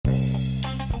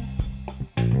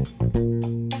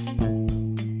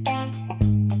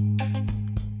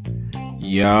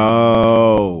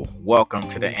Yo, welcome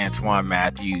to the Antoine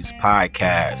Matthews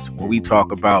podcast, where we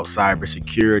talk about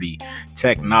cybersecurity,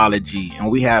 technology, and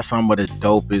we have some of the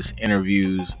dopest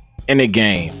interviews in the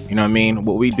game. You know what I mean?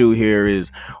 What we do here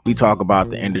is we talk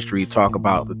about the industry, talk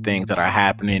about the things that are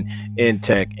happening in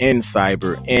tech, in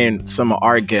cyber, and some of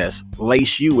our guests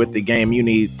lace you with the game you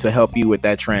need to help you with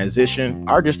that transition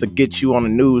or just to get you on the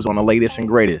news on the latest and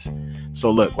greatest.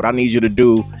 So look, what I need you to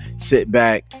do, sit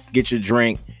back, get your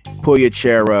drink, pull your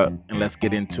chair up, and let's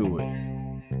get into it.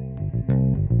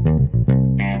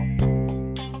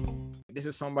 This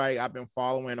is somebody I've been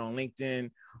following on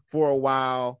LinkedIn for a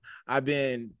while. I've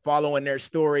been following their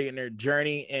story and their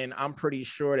journey, and I'm pretty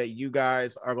sure that you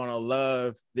guys are going to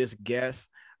love this guest.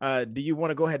 Do you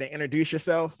want to go ahead and introduce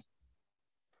yourself?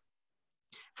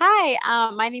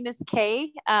 Hi, my name is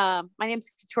Kay. My name is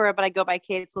Katura, but I go by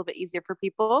Kay. It's a little bit easier for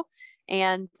people.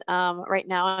 And right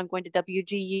now I'm going to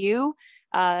WGU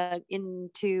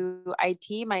into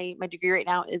IT. My degree right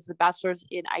now is a bachelor's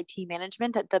in IT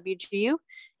management at WGU.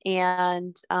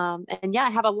 And yeah, I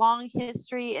have a long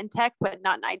history in tech, but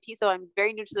not in IT. So I'm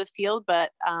very new to the field,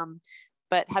 but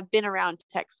have been around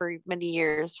tech for many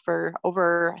years, for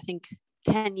over, I think,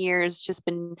 10 years, just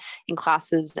been in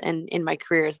classes and in my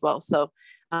career as well. So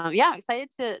yeah, I'm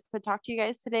excited to talk to you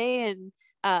guys today and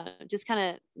just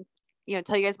kind of,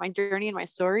 tell you guys my journey and my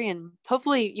story, and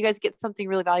hopefully you guys get something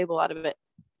really valuable out of it.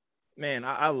 Man,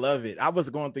 I love it. I was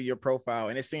going through your profile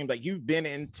and it seemed like you've been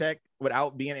in tech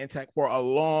without being in tech for a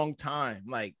long time.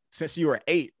 Like since you were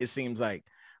 8, it seems like.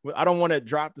 I don't want to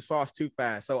drop the sauce too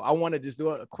fast. So I want to just do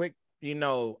a quick,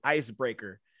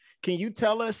 icebreaker. Can you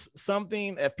tell us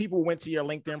something, if people went to your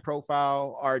LinkedIn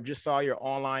profile or just saw your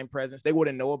online presence, they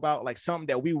wouldn't know about, like something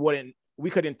that we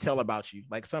couldn't tell about you,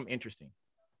 like something interesting?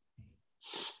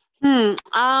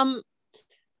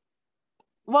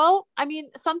 Well, I mean,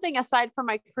 something aside from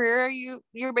my career,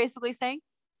 you're basically saying?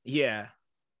 Yeah.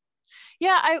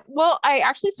 Yeah, I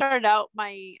actually started out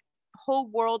my whole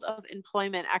world of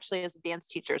employment actually as a dance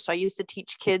teacher. So I used to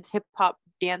teach kids hip hop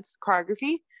dance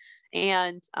choreography.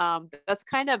 And that's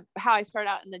kind of how I started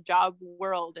out in the job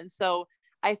world. And so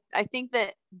I think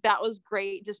that was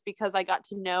great just because I got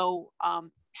to know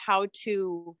how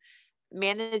to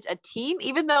manage a team,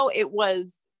 even though it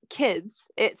was kids.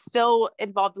 It still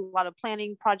involved a lot of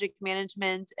planning, project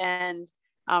management, and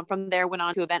from there went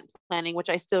on to event planning, which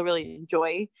I still really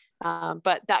enjoy.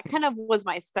 But that kind of was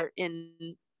my start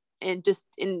in just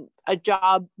in a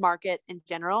job market in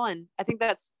general. And I think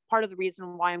that's part of the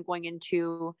reason why I'm going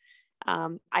into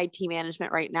IT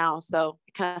management right now. So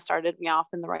it kind of started me off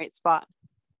in the right spot.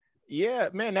 Yeah,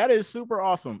 man, that is super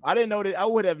awesome. I didn't know that. I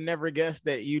would have never guessed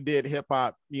that you did hip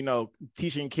hop,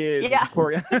 teaching kids. Yeah.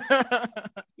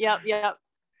 Yep.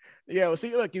 Yeah. Well,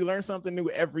 see, look, you learn something new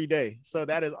every day. So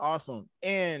that is awesome.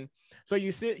 And so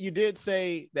you did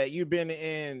say that you've been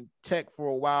in tech for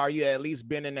a while. You at least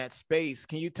been in that space.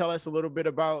 Can you tell us a little bit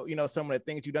about, some of the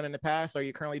things you've done in the past? Are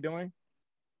you currently doing?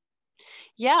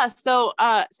 Yeah. So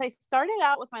I started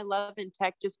out with my love in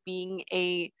tech, just being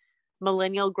a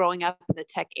millennial growing up in the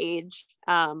tech age.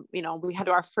 We had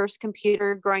our first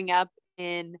computer growing up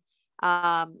in,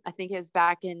 I think it was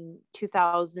back in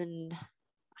 2000.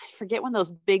 I forget when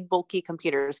those big bulky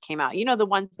computers came out. The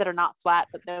ones that are not flat,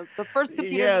 but the first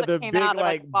computers that came out,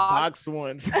 like box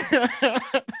ones.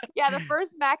 Yeah, the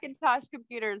first Macintosh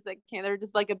computers that came, they're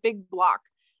just like a big block.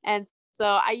 And so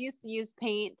I used to use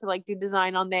Paint to like do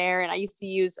design on there, and I used to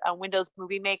use a Windows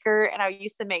Movie Maker, and I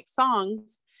used to make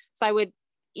songs. So I would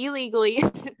illegally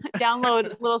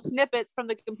download little snippets from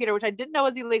the computer, which I didn't know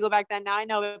was illegal back then. Now I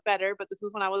know it better, but this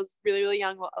is when I was really, really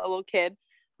young, a little kid.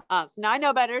 So now I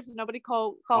know better, so nobody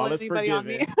call anybody on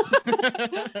me.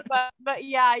 but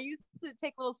yeah, I used to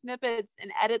take little snippets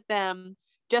and edit them,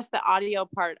 just the audio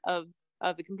part of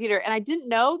the computer. And I didn't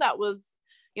know that was,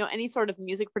 any sort of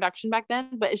music production back then,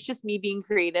 but it's just me being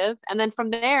creative. And then from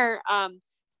there,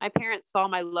 my parents saw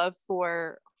my love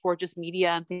for just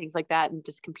media and things like that, and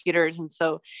just computers. And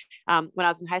so when I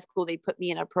was in high school, they put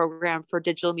me in a program for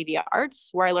digital media arts,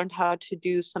 where I learned how to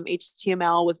do some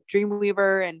HTML with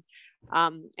Dreamweaver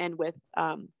and with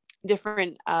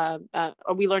different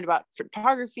we learned about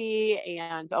photography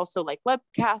and also like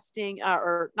webcasting,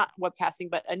 or not webcasting,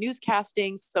 but a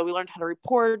newscasting. So we learned how to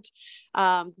report.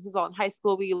 This is all in high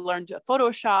school. We learned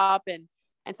Photoshop, and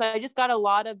so I just got a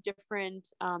lot of different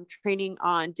training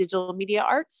on digital media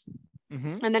arts.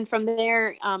 Mm-hmm. And then from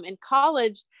there, in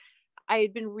college, I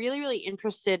had been really, really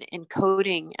interested in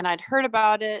coding, and I'd heard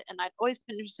about it, and I'd always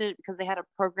been interested in it because they had a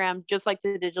program just like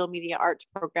the digital media arts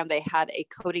program. They had a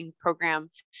coding program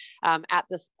at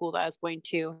the school that I was going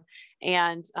to.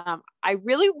 And I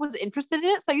really was interested in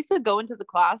it. So I used to go into the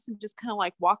class and just kind of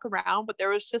like walk around, but there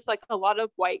was just like a lot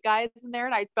of white guys in there.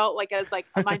 And I felt like as like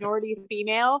a minority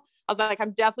female, I was like,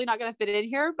 I'm definitely not going to fit in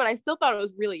here, but I still thought it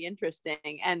was really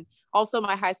interesting. And also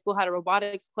my high school had a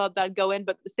robotics club that I'd go in,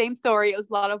 but the same story, it was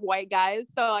a lot of white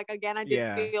guys. So like, again, I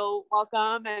didn't feel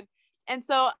welcome. And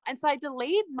so I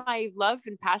delayed my love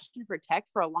and passion for tech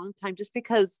for a long time, just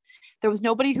because there was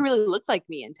nobody who really looked like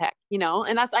me in tech, you know?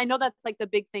 And I know that's like the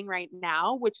big thing right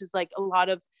now, which is like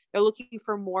they're looking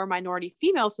for more minority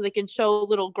females so they can show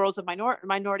little girls of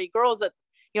minority girls that,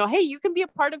 you know, hey, you can be a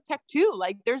part of tech too.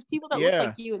 Like there's people that look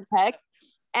like you in tech.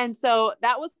 And so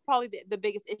that was probably the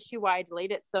biggest issue why I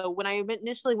delayed it. So when I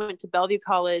initially went to Bellevue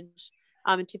College,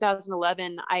 in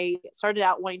 2011, I started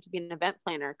out wanting to be an event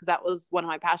planner because that was one of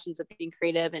my passions, of being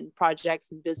creative and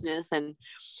projects and business. And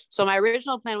so my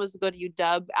original plan was to go to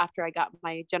UW after I got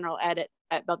my general ed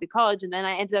at Bellevue College. And then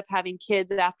I ended up having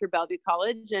kids after Bellevue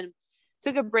College and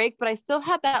took a break, but I still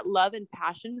had that love and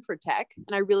passion for tech.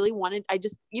 And I really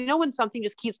you know, when something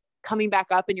just keeps coming back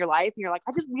up in your life and you're like,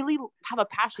 I just really have a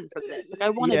passion for this. Like I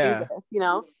want to do this, you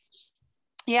know?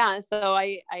 Yeah. So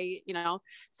I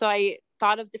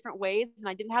thought of different ways, and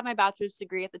I didn't have my bachelor's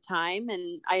degree at the time.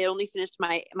 And I only finished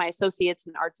my associates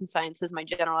in arts and sciences, my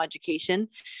general education.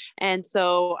 And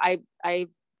so I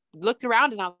looked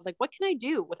around and I was like, what can I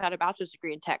do without a bachelor's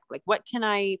degree in tech? Like, what can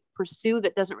I pursue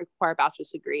that doesn't require a bachelor's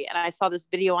degree? And I saw this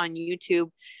video on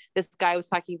YouTube. This guy was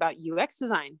talking about UX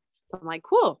design. So I'm like,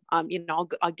 cool. You know,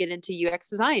 I'll get into UX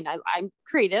design. I'm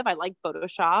creative. I like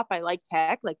Photoshop. I like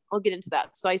tech. Like I'll get into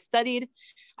that. So I studied,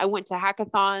 I went to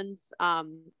hackathons,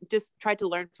 just tried to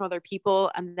learn from other people,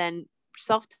 and then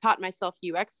self-taught myself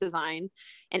UX design,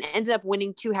 and ended up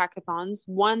winning 2 hackathons.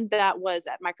 One that was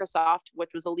at Microsoft,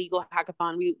 which was a legal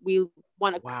hackathon. We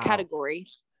won a category.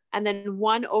 And then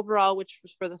one overall, which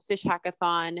was for the Fish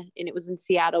Hackathon, and it was in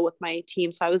Seattle with my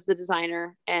team. So I was the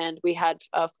designer, and we had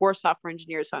 4 software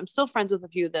engineers. So I'm still friends with a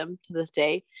few of them to this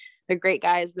day. They're great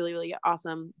guys, really, really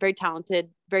awesome, very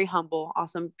talented, very humble,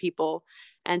 awesome people.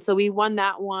 And so we won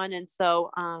that one. And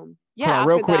so, yeah. Hold on,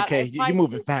 real quick, Kay, you're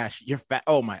moving fast. You're fast.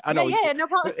 Oh my, I know. Yeah, no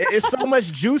problem. It's so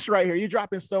much juice right here. You're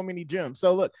dropping so many gems.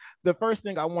 So look, the first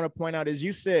thing I want to point out is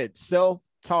you said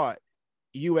self-taught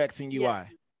UX and UI.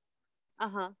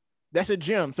 Yes. That's a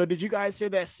gem. So did you guys hear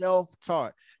that?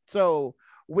 Self-taught. So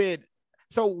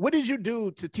what did you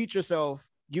do to teach yourself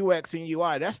UX and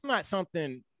UI? That's not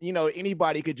something, you know,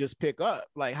 anybody could just pick up.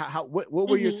 Like what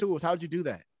were your tools? How'd you do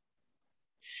that?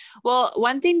 Well,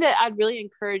 one thing that I'd really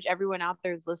encourage everyone out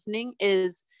there who's listening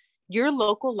is your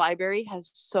local library has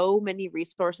so many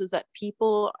resources that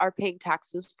people are paying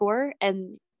taxes for,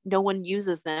 and no one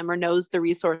uses them or knows the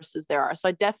resources there are. So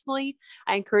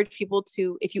I encourage people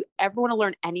to, if you ever want to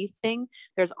learn anything,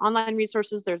 there's online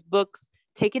resources, there's books,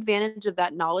 take advantage of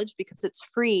that knowledge because it's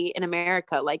free in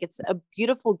America. Like it's a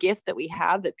beautiful gift that we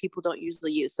have that people don't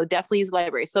usually use. So definitely use the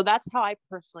library. So that's how I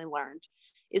personally learned,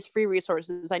 is free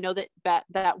resources. I know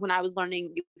that when I was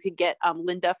learning, you could get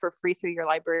Lynda for free through your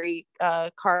library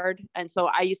card. And so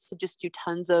I used to just do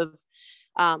tons of,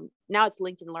 now it's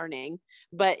LinkedIn Learning,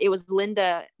 but it was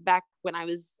Lynda back when I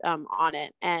was on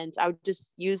it. And I would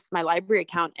just use my library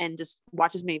account and just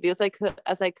watch as many videos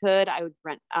as I could. I would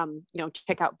rent,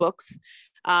 check out books,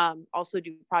 also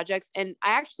do projects. And I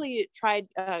actually tried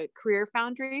Career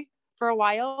Foundry for a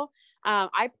while.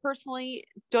 I personally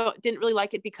didn't really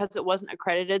like it because it wasn't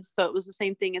accredited. So it was the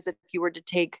same thing as if you were to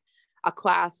take a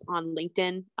class on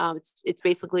LinkedIn. It's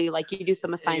basically like you do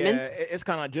some assignments. Yeah, it's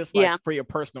kind of just like for your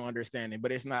personal understanding,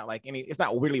 but it's not like it's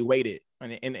not really weighted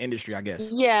in the industry, I guess.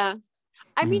 Yeah.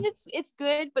 I mean, it's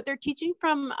good, but they're teaching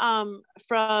from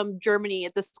Germany.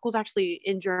 The school's actually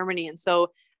in Germany. And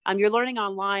so you're learning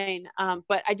online.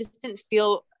 But I just didn't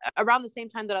feel, around the same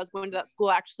time that I was going to that school,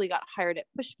 I actually got hired at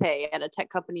PushPay at a tech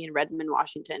company in Redmond,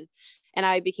 Washington. And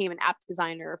I became an app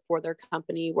designer for their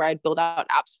company where I'd build out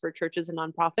apps for churches and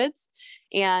nonprofits.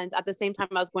 And at the same time,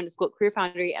 I was going to school at Career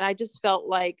Foundry. And I just felt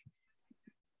like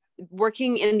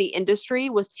working in the industry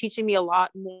was teaching me a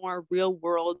lot more real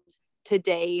world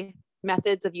today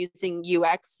methods of using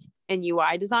UX and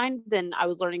UI design than I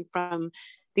was learning from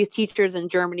these teachers in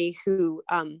Germany who,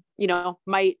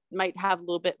 might have a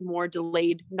little bit more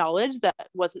delayed knowledge that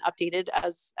wasn't updated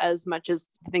as much as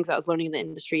the things I was learning in the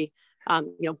industry,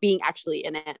 being actually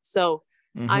in it. So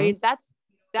that's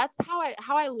how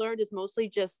I learned, is mostly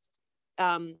just,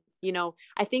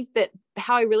 I think that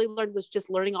how I really learned was just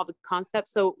learning all the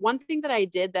concepts. So one thing that I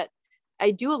did that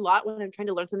I do a lot when I'm trying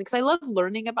to learn something because I love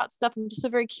learning about stuff. I'm just a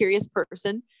very curious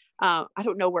person. I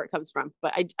don't know where it comes from,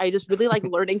 but I just really like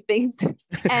learning things.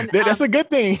 And that's a good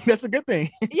thing. That's a good thing.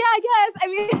 Yeah, I guess. I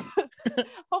mean,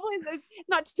 hopefully it's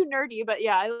not too nerdy, but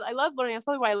yeah, I love learning. That's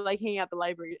probably why I like hanging out at the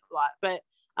library a lot. But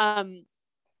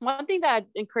one thing that I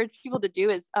encourage people to do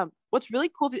is what's really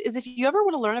cool is if you ever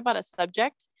want to learn about a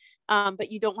subject,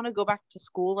 but you don't want to go back to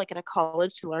school, like at a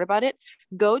college to learn about it,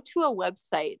 go to a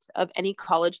website of any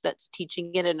college that's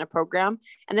teaching it in a program,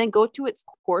 and then go to its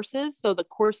courses. So the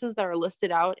courses that are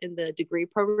listed out in the degree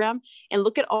program, and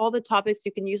look at all the topics.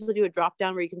 You can usually do a drop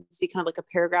down where you can see kind of like a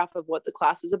paragraph of what the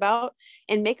class is about,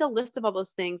 and make a list of all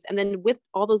those things. And then with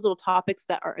all those little topics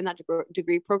that are in that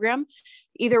degree program,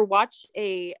 either watch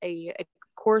a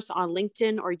course on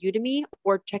LinkedIn or Udemy,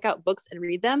 or check out books and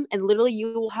read them. And literally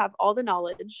you will have all the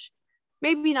knowledge,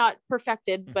 maybe not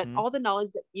perfected, but all the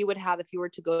knowledge that you would have if you were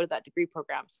to go to that degree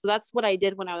program. So that's what I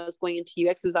did when I was going into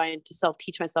UX design to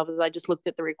self-teach myself, is I just looked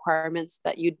at the requirements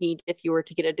that you'd need if you were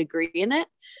to get a degree in it.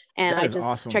 And I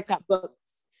just checked out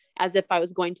books as if I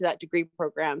was going to that degree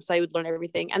program. So I would learn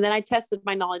everything. And then I tested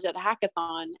my knowledge at a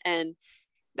hackathon, and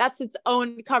that's its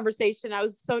own conversation. I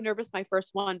was so nervous my first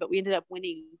one, but we ended up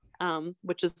winning,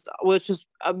 which was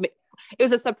it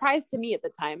was a surprise to me at the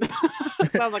time.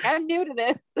 So I was like, I'm new to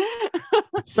this.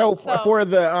 So for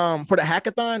the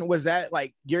hackathon, was that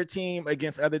like your team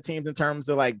against other teams in terms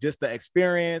of like just the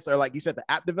experience, or like you said, the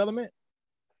app development?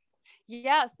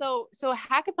 Yeah. So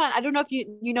hackathon, I don't know if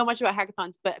you know much about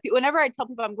hackathons, but whenever I tell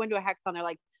people I'm going to a hackathon, they're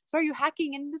like, so are you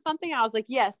hacking into something? I was like,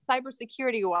 yes,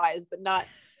 cybersecurity wise, but not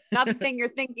the thing you're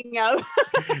thinking of.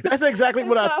 That's exactly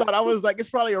what I thought. I was like, it's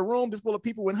probably a room just full of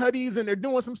people in hoodies and they're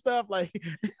doing some stuff. Like,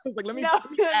 let me ask.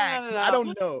 No. I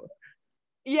don't know.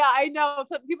 Yeah, I know.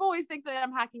 So people always think that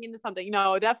I'm hacking into something.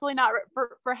 No, definitely not.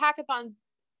 For hackathons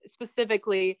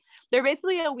specifically, they're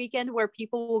basically a weekend where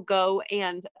people will go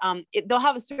and they'll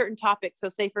have a certain topic. So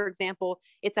say, for example,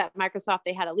 it's at Microsoft,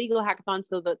 they had a legal hackathon.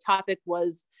 So the topic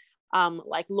was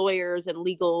like lawyers and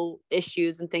legal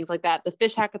issues and things like that. The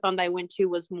fish hackathon that I went to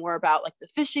was more about like the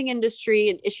fishing industry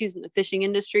and issues in the fishing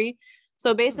industry.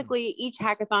 So basically each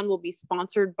hackathon will be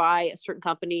sponsored by a certain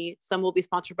company. Some will be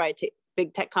sponsored by a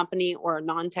big tech company or a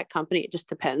non-tech company. It just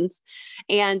depends.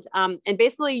 And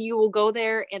basically you will go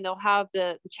there and they'll have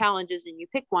the challenges, and you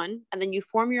pick one, and then you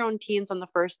form your own teams on the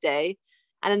first day.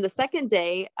 And then the second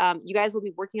day, you guys will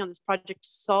be working on this project to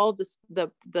solve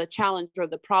the challenge or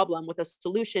the problem with a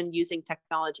solution using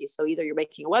technology. So either you're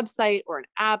making a website or an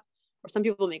app, or some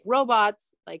people make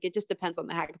robots. Like, it just depends on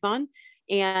the hackathon.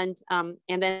 And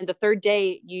then the third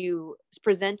day, you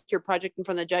present your project in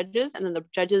front of the judges, and then the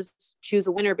judges choose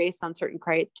a winner based on certain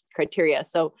criteria.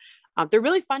 So they're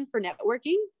really fun for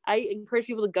networking. I encourage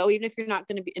people to go, even if you're not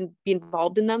going to be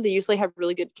involved in them. They usually have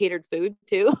really good catered food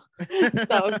too. So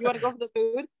if you want to go for the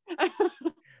food,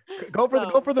 go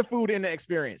for the food and the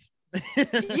experience.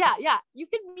 yeah. You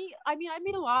can meet. I mean, I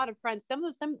made a lot of friends. Some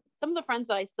of the friends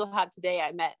that I still have today,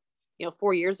 I met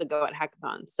 4 years ago at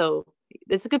hackathon. So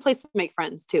it's a good place to make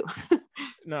friends too.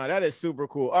 No, that is super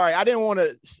cool. All right. I didn't want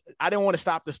to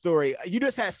stop the story. You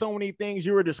just had so many things.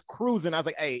 You were just cruising. I was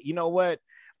like, hey, you know what?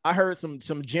 I heard some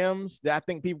gems that I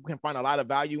think people can find a lot of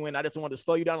value in. I just wanted to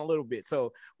slow you down a little bit.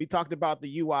 So we talked about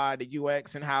the UI, the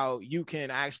UX, and how you can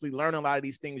actually learn a lot of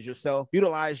these things yourself,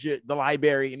 utilize the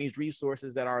library and these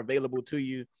resources that are available to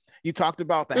you. You talked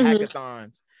about the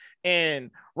hackathons. And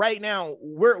right now,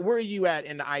 where are you at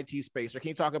in the IT space? Or can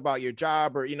you talk about your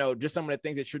job, or, just some of the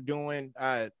things that you're doing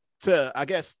to, I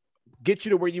guess, get you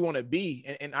to where you want to be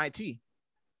in IT?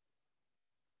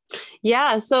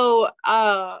 Yeah. So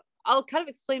I'll kind of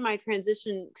explain my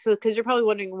transition. So, because you're probably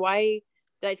wondering, why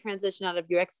did I transition out of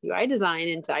UX UI design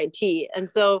into IT? And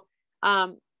so,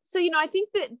 I think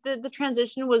that the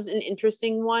transition was an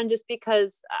interesting one, just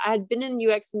because I had been in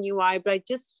UX and UI, but I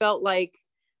just felt like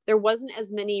there wasn't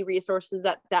as many resources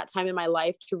at that time in my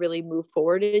life to really move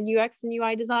forward in UX and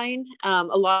UI design. A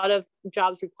lot of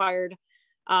jobs required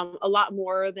a lot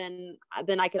more than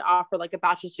I could offer, like a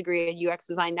bachelor's degree in UX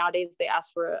design. Nowadays, they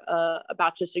ask for a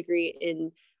bachelor's degree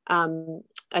in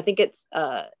I think it's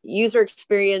user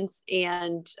experience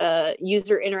and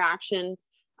user interaction.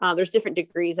 There's different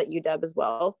degrees at UW as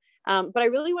well. But I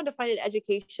really wanted to find an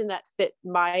education that fit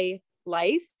my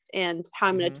life and how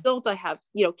I'm an adult. I have,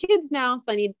 kids now.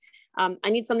 So I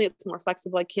need something that's more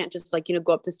flexible. I can't just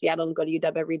go up to Seattle and go to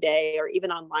UW every day, or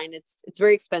even online. It's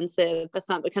very expensive. That's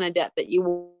not the kind of debt that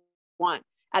you want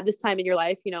at this time in your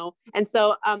life, And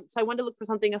so, so I wanted to look for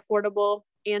something affordable.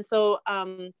 And so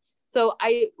So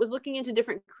I was looking into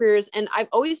different careers, and I've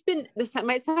always been, this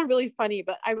might sound really funny,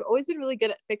 but I've always been really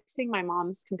good at fixing my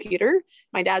mom's computer,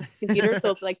 my dad's computer. So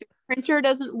if like the printer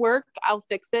doesn't work, I'll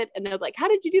fix it. And they're like, how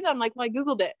did you do that? I'm like, well, I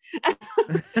Googled it.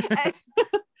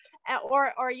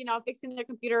 or, you know, fixing their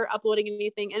computer, uploading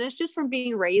anything. And it's just from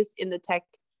being raised in the tech,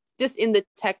 just in the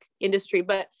tech industry.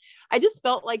 But I just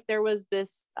felt like there was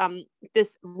this,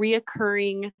 this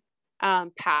reoccurring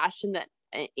passion that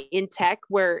in tech,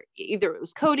 where either it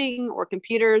was coding or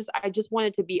computers. I just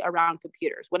wanted to be around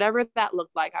computers, whatever that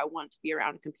looked like. I wanted to be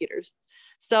around computers.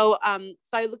 So I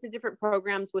looked at different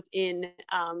programs within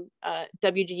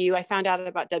WGU. I found out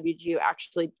about WGU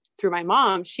actually through my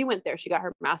mom. She went there. She got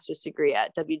her master's degree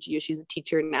at WGU. She's a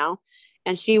teacher now,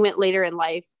 and she went later in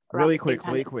life. Really quick.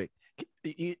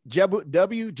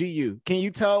 WGU. Can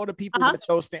you tell the people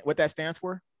what that stands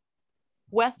for?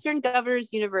 Western Governors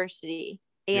University.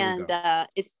 And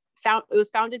it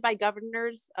was founded by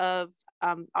governors of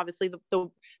obviously the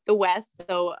West.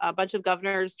 So a bunch of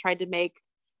governors tried to make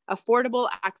affordable,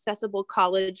 accessible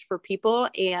college for people,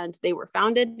 and they were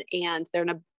founded, and they're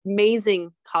an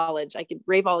amazing college. I could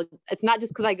rave all. It's not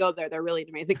just because I go there; they're really an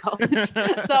amazing college.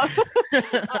 So,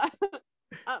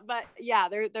 but yeah,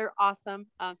 they're awesome.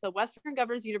 So Western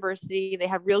Governors University, they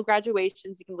have real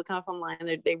graduations. You can look them up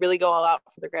online. They really go all out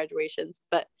for their graduations,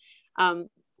 but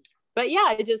yeah,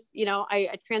 I just, you know,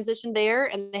 I transitioned there,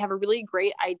 and they have a really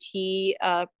great IT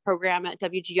program at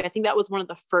WGU. I think that was one of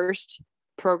the first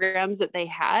programs that they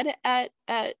had at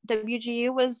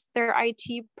WGU was their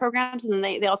IT programs. And then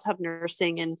they also have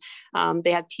nursing, and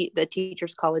they have the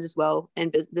teachers college as well,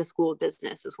 and the school of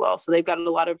business as well. So they've got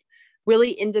a lot of really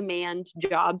in demand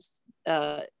jobs,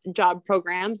 job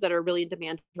programs that are really in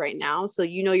demand right now. So,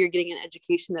 you know, you're getting an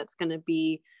education that's going to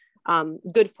be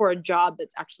good for a job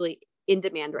that's actually in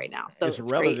demand right now. So it's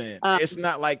relevant. It's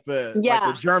not like like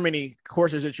the Germany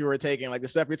courses that you were taking, like the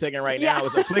stuff you're taking right now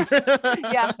is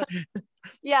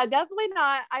yeah, definitely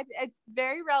not. It's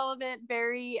very relevant,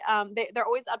 very they're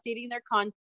always updating their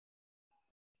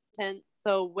content.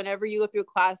 So whenever you go through a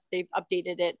class, they've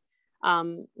updated it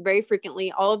very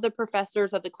frequently. All of the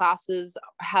professors of the classes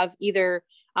have either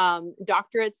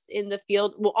doctorates in the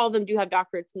field. Well, all of them do have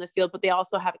doctorates in the field, but they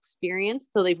also have experience.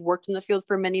 So they've worked in the field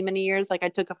for many, many years. Like I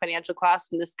took a financial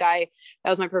class, and this guy that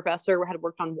was my professor had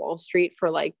worked on Wall Street for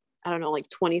like, I don't know, like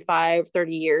 25,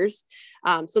 30 years.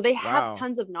 So they have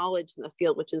tons of knowledge in the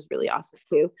field, which is really awesome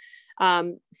too.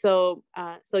 So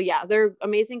yeah, they're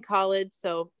amazing college.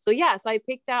 So yeah, so I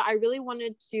picked out, I really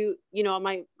wanted to, you know,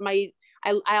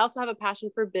 I also have a passion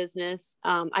for business.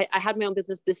 I had my own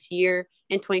business this year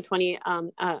in 2020.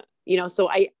 You know,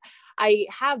 so I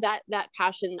have that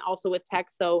passion also with tech.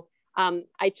 So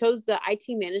I chose the IT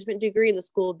management degree in the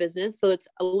School of Business. So it's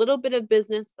a little bit of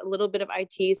business, a little bit of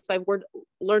IT. So I've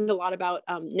learned a lot about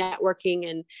networking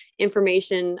and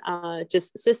information,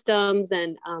 just systems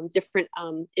and different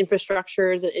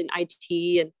infrastructures in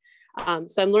IT.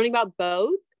 And so I'm learning about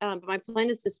both. But my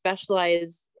plan is to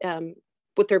specialize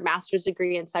with their master's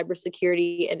degree in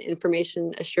cybersecurity and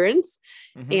information assurance,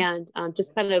 and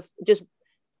just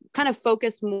kind of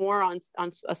focus more on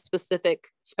a specific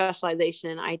specialization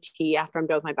in IT after I'm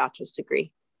done with my bachelor's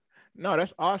degree. No,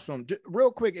 that's awesome.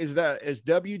 Real quick, is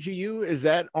WGU, is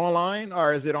that online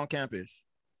or is it on campus?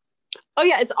 Oh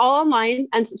yeah, it's all online.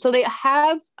 And so they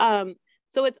have,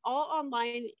 so it's all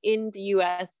online in the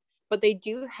US, but they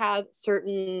do have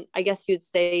certain, I guess you'd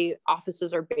say,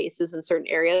 offices or bases in certain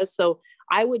areas. So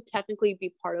I would technically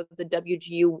be part of the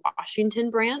WGU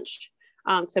Washington branch,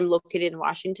 because I'm located in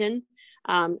Washington.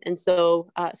 And so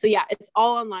yeah, it's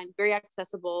all online, very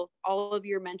accessible. All of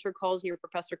your mentor calls and your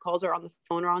professor calls are on the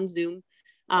phone or on Zoom.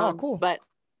 Oh, cool. But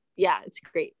yeah, it's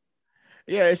great.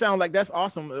 Yeah, it sounds like that's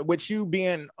awesome. With you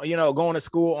being, you know, going to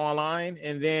school online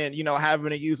and then, you know,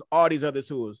 having to use all these other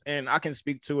tools. And I can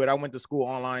speak to it. I went to school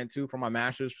online too for my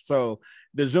master's. So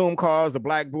the Zoom calls, the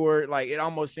Blackboard, like it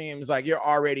almost seems like you're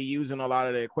already using a lot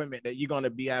of the equipment that you're going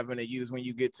to be having to use when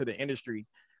you get to the industry.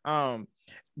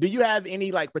 Do you have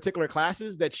any like particular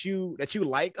classes that you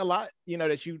like a lot, you know,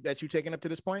 that you taken up to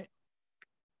this point?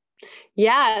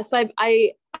 Yeah, so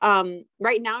I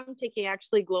right now I'm taking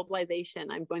actually globalization.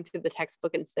 I'm going through the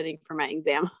textbook and studying for my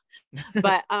exam.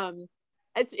 But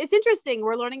it's interesting.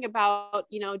 We're learning about,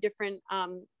 you know, different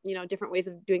ways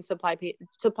of doing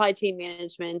supply chain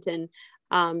management and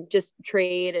just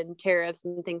trade and tariffs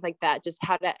and things like that. Just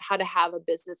how to have a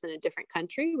business in a different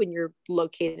country when you're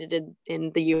located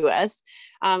in the US.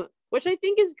 Which I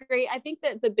think is great. I think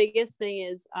that the biggest thing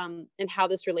is, and how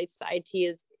this relates to IT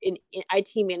is in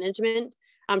IT management.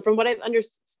 From what I've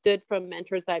understood from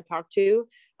mentors that I've talked to,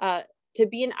 to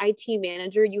be an IT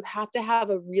manager, you have to have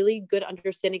a really good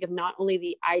understanding of not only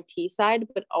the IT side,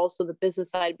 but also the business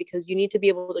side, because you need to be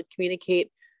able to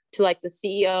communicate to like the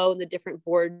CEO and the different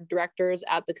board directors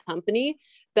at the company,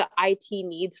 the IT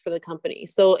needs for the company.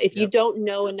 So if you don't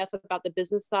know enough about the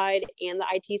business side and the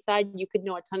IT side, you could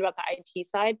know a ton about the IT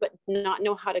side, but not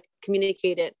know how to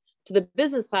communicate it to the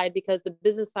business side, because the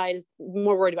business side is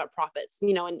more worried about profits,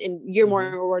 you know, and you're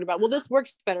more worried about, well, this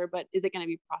works better, but is it going to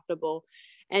be profitable?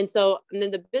 And so, and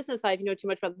then the business side, if you know too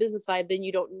much about the business side, then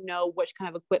you don't know which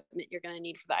kind of equipment you're going to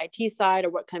need for the IT side,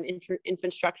 or what kind of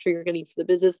infrastructure you're going to need for the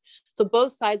business. So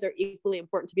both sides are equally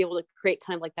important to be able to create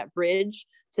kind of like that bridge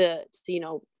to you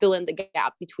know, fill in the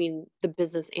gap between the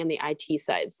business and the IT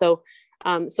side. So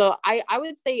I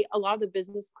would say a lot of the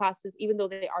business classes, even though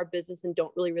they are business and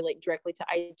don't really relate directly to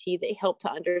IT, they help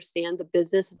to understand the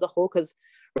business as a whole. Because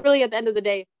really, at the end of the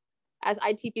day, as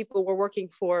IT people, we're working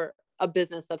for a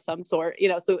business of some sort, you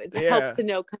know, so it helps to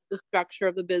know kind of the structure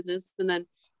of the business. And then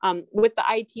with the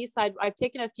IT side, I've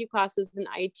taken a few classes in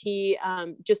IT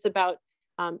just about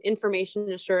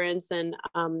information assurance and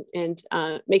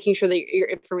making sure that your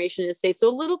information is safe. So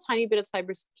a little tiny bit of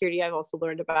cybersecurity I've also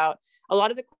learned about. A lot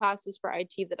of the classes for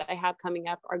IT that I have coming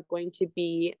up are going to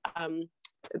be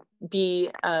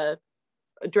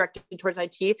directed towards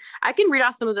IT. I can read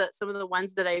off some of the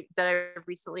ones that I've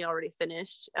recently already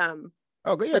finished.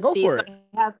 Oh, yeah, go for it.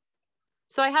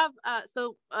 So I have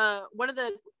one of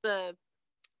the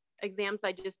exams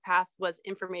I just passed was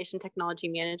Information Technology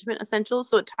Management Essentials.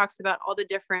 So it talks about all the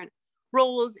different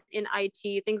roles in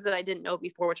IT, things that I didn't know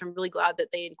before, which I'm really glad that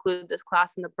they included this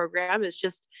class in the program. Is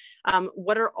just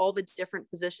what are all the different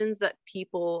positions that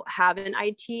people have in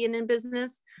IT and in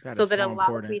business, so that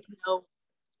allows me to know,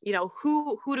 you know,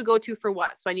 who to go to for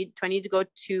what. So do I need to go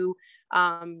to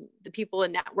the people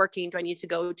in networking? Do I need to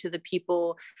go to the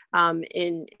people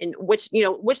in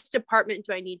which department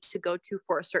do I need to go to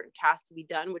for a certain task to be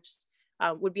done, which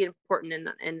would be important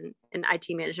in an IT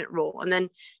management role. And then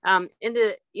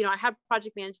I have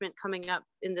project management coming up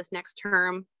in this next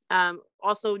term.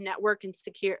 Also network and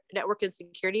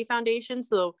security foundation.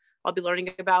 So I'll be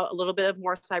learning about a little bit of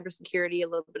more cybersecurity, a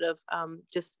little bit of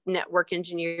just network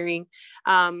engineering.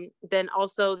 Then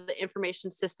also the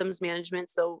information systems management.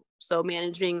 So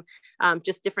managing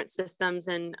just different systems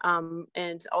and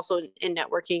also in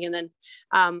networking. And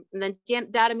then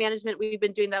data management. We've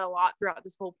been doing that a lot throughout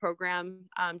this whole program.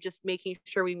 Just making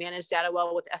sure we manage data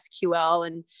well with SQL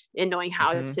and knowing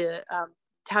how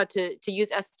to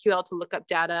use SQL to look up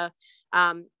data.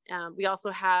 We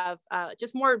also have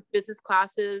just more business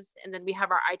classes, and then we have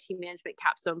our IT management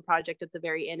capstone project at the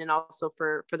very end, and also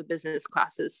for the business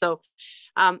classes. So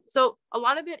a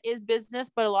lot of it is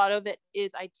business, but a lot of it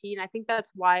is IT. And I think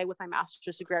that's why with my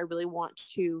master's degree, I really want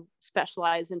to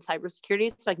specialize in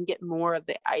cybersecurity, so I can get more of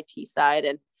the IT side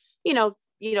and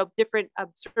different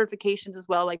certifications as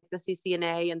well, like the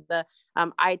CCNA and the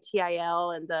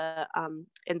ITIL and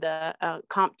the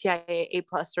CompTIA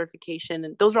A+ certification,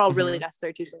 and those are all really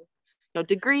necessary too. So,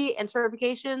 degree and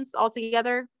certifications all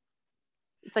together,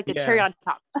 it's like the cherry on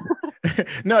top.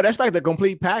 No, that's like the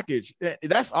complete package.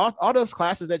 That's all those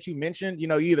classes that you mentioned,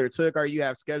 you either took or you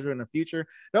have scheduled in the future.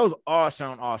 Those all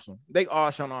sound awesome. They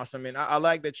all sound awesome. And I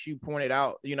like that you pointed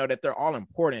out, that they're all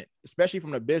important, especially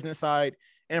from the business side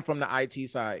and from the IT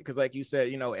side. Because like you said,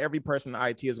 every person in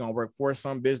IT is going to work for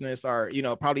some business, or,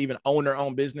 probably even own their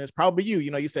own business. Probably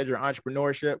you said your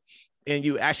entrepreneurship and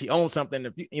you actually own something,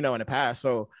 in the past.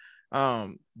 So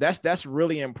that's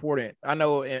really important. I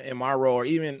know in my role, or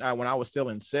even when I was still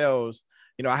in sales,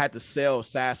 I had to sell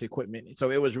SaaS equipment.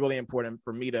 So it was really important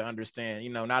for me to understand,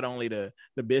 not only the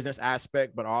business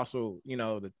aspect, but also,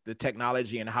 the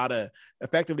technology and how to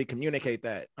effectively communicate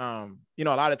that. A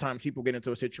lot of times people get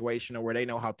into a situation where they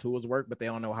know how tools work, but they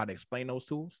don't know how to explain those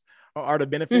tools or the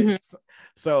benefits.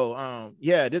 So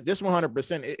this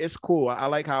 100%, it's cool. I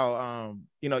like how,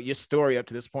 your story up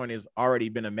to this point has already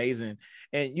been amazing.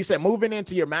 And you said moving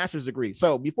into your master's degree.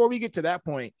 So before we get to that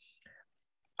point,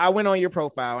 I went on your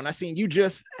profile and I seen you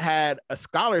just had a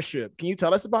scholarship. Can you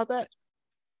tell us about that?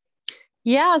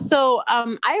 Yeah. So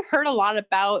I've heard a lot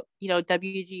about,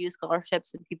 WGU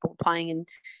scholarships and people applying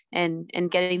and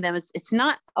getting them. It's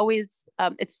not always,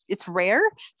 it's rare.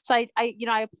 So I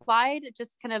applied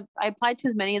I applied to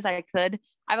as many as I could.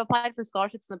 I've applied for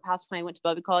scholarships in the past when I went to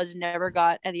Bellevue College and never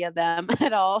got any of them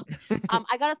at all.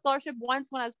 I got a scholarship once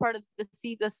when I was part of this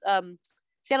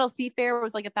Seattle Seafair.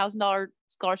 Was like $1,000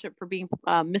 scholarship for being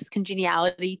Miss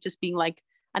Congeniality, just being like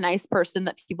a nice person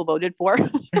that people voted for.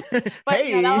 But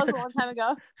hey, that was a long time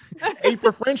ago. A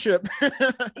for friendship.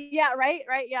 Yeah, right.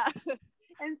 Yeah.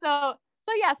 And so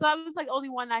So yeah, so that was like only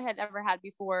one I had ever had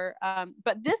before.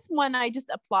 But this one I just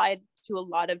applied to a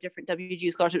lot of different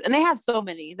WGU scholarships, and they have so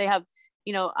many. They have,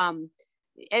 you know,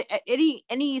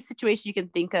 any situation you can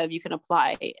think of, you can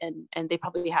apply, and they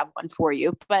probably have one for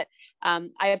you. But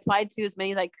I applied to as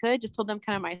many as I could, just told them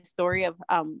kind of my story of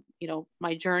you know,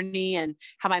 my journey, and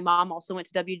how my mom also went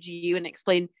to WGU, and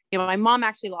explained, you know, my mom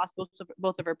actually lost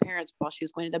both of her parents while she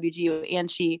was going to WGU, and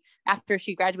she, after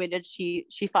she graduated, she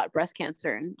fought breast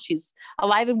cancer, and she's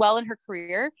alive and well in her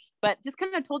career. But just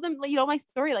kind of told them, you know, my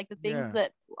story, like the things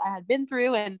that I had been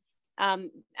through. And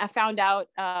I found out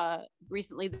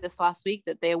recently, this last week,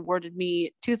 that they awarded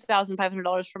me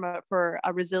 $2,500 for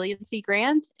a resiliency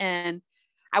grant, and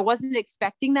I wasn't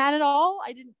expecting that at all.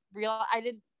 I didn't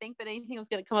think that anything was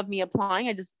going to come of me applying.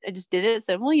 I just did it.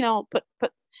 Said, well, you know,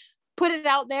 put it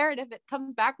out there, and if it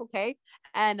comes back, okay.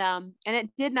 And it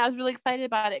did, and I was really excited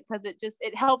about it, because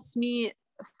it helps me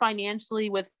financially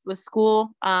with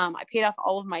school. I paid off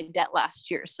all of my debt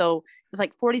last year, so it was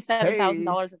like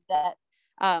 $47,000 of debt.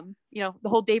 You know, the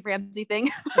whole Dave Ramsey thing.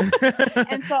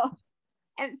 and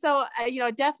so you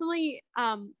know, definitely,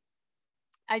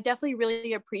 I definitely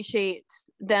really appreciate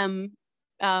them,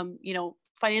 you know,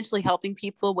 financially helping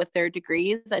people with their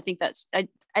degrees. I think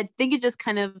I think it just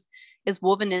kind of is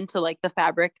woven into like the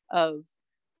fabric of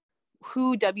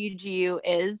who WGU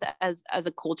is as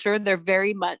a culture. They're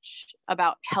very much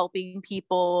about helping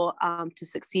people to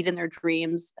succeed in their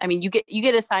dreams. I mean, you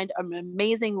get assigned an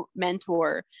amazing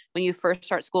mentor when you first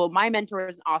start school. My mentor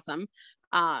is awesome.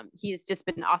 He's just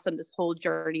been awesome this whole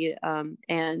journey.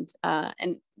 And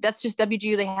that's just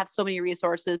WGU. They have so many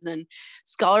resources, and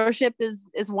scholarship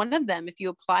is one of them. If you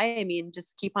apply, I mean,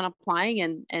 just keep on applying,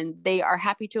 and they are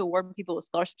happy to award people with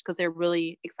scholarships, because they're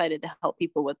really excited to help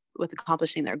people with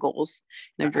accomplishing their goals,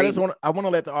 their dreams. I want to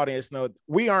let the audience know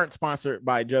we aren't sponsored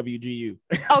by WGU.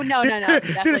 Oh no.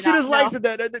 she just likes it.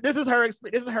 That this is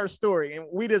her story, and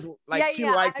we just like, she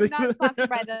likes it. I'm not sponsored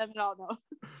by them at all. No.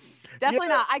 Definitely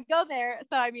not. I go there.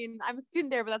 So, I mean, I'm a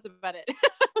student there, but that's about it.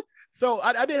 So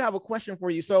I did have a question for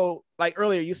you. So like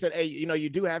earlier you said, hey, you know, you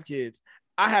do have kids.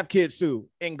 I have kids too,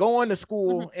 and going to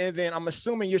school. Mm-hmm. And then I'm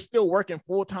assuming you're still working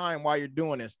full time while you're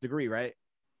doing this degree, right?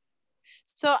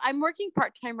 So I'm working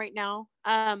part-time right now.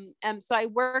 So I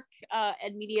work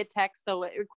at Media Tech, so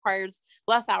it requires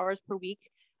less hours per week.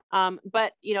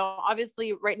 But you know,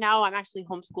 obviously right now I'm actually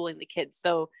homeschooling the kids.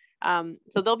 So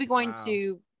they'll be going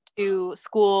to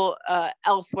school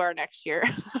elsewhere next year,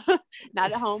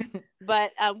 not at home.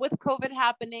 But with COVID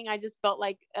happening, I just felt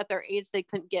like at their age they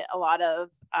couldn't get a lot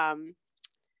of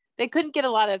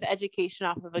education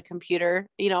off of a computer.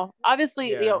 You know,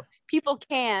 obviously, you know, people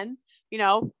can, you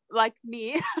know, like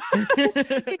me, get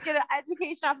an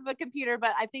education off of a computer,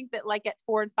 but I think that like at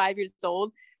 4 and 5 years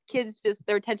old, kids just,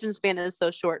 their attention span is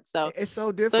so short. So it's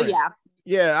so different. So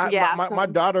My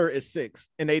daughter is 6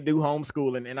 and they do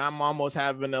homeschooling, and I'm almost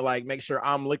having to like make sure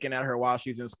I'm looking at her while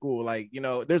she's in school. Like, you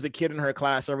know, there's a kid in her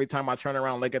class, every time I turn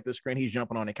around, look at the screen, he's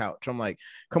jumping on the couch. I'm like,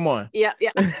 come on. Yeah.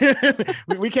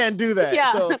 we can't do that.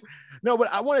 Yeah. So no,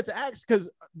 but I wanted to ask, because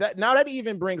that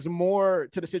even brings more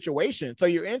to the situation. So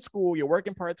you're in school, you're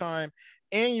working part-time,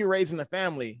 and you're raising a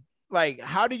family. Like,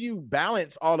 how do you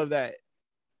balance all of that?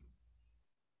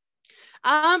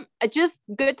 Just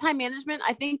good time management.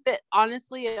 I think that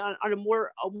honestly, on a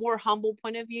more humble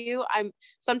point of view,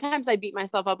 sometimes I beat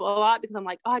myself up a lot, because I'm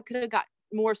like, oh, I could have got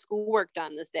more schoolwork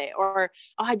done this day, or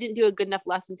oh, I didn't do a good enough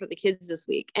lesson for the kids this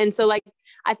week. And so like,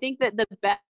 I think that the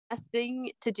best thing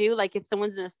to do, like if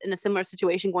someone's in a similar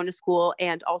situation, going to school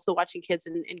and also watching kids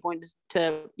and going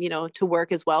to you know, to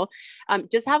work as well,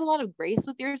 just have a lot of grace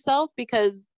with yourself,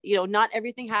 because you know, not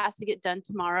everything has to get done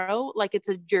tomorrow. Like, it's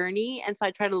a journey. And so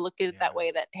I try to look at it that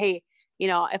way, that hey, you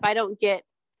know, if I don't get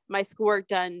my schoolwork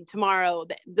done tomorrow,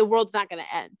 the world's not going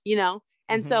to end, you know.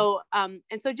 And so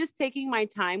just taking my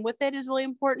time with it is really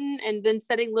important, and then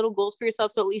setting little goals for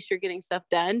yourself, so at least you're getting stuff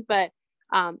done. But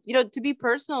you know, to be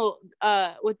personal,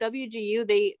 with WGU,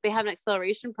 they have an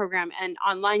acceleration program, and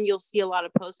online you'll see a lot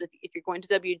of posts. If you're going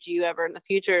to WGU ever in the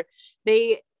future,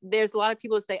 there's a lot of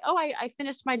people that say, oh, I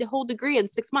finished my whole degree in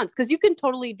 6 months, because you can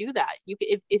totally do that. You can,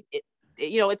 if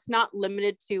you know, it's not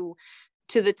limited to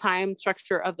the time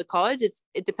structure of the college.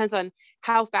 It depends on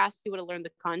how fast you want to learn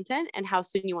the content and how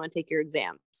soon you want to take your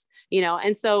exams, you know.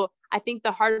 And so I think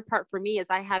the hard part for me is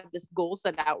I had this goal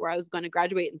set out where I was going to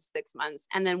graduate in 6 months.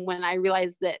 And then when I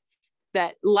realized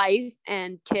that life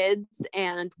and kids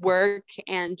and work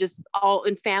and just all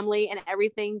in family and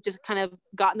everything just kind of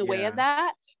got in the way of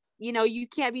that, you know, you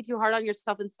can't be too hard on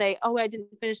yourself and say, oh, I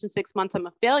didn't finish in 6 months, I'm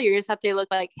a failure. You just have to look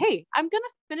like, hey, I'm going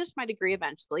to finish my degree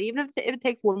eventually. Even if it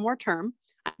takes one more term,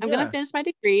 I'm I'm going to finish my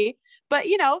degree, but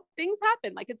you know, things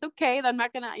happen. Like, it's okay. I'm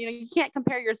not going to, you know, you can't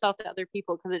compare yourself to other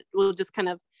people because it will just kind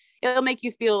of, it'll make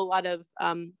you feel a lot of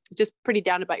just pretty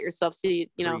down about yourself. So you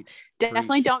know,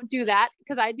 definitely don't do that,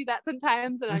 because I do that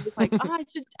sometimes, and I'm just like, oh,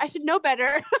 I should know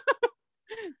better.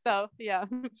 So yeah,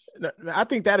 I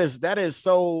think that is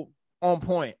so on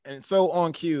point and so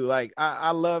on cue. Like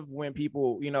I love when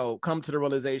people, you know, come to the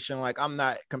realization, like, I'm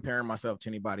not comparing myself to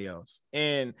anybody else.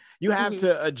 And you have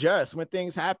to adjust when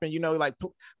things happen, you know, like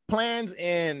plans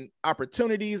and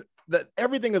opportunities, that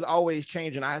everything is always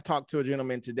changing. I talked to a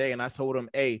gentleman today and I told him,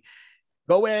 hey,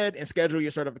 go ahead and schedule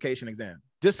your certification exam.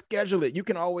 Just schedule it. You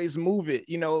can always move it,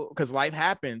 you know, because life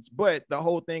happens. But the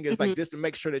whole thing is like, just to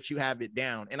make sure that you have it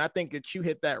down. And I think that you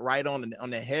hit that right on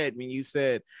the head when you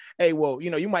said, hey, well,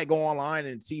 you know, you might go online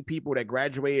and see people that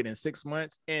graduated in 6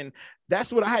 months. And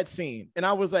that's what I had seen. And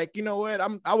I was like, you know what?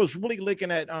 I was really looking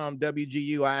at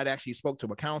WGU. I had actually spoke to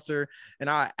a counselor and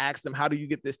I asked them, how do you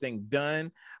get this thing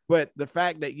done? But the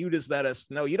fact that you just let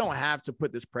us know, you don't have to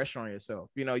put this pressure on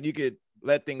yourself. You know, you could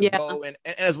let things go. And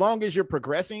as long as you're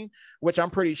progressing, which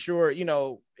I'm pretty sure, you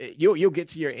know, you'll get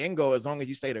to your end goal as long as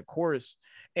you stay the course.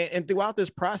 And throughout this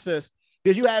process,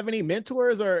 did you have any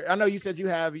mentors? Or I know you said you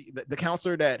have the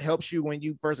counselor that helps you when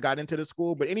you first got into the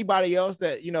school, but anybody else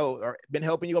that, you know, are been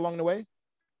helping you along the way?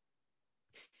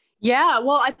 Yeah,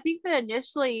 well, I think that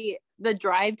initially the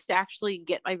drive to actually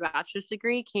get my bachelor's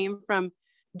degree came from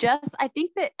just, I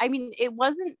think that, I mean, it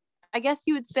wasn't, I guess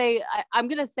you would say, I'm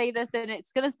going to say this and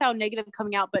it's going to sound negative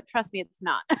coming out, but trust me, it's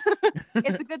not.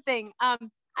 It's a good thing.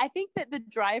 I think that the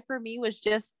drive for me was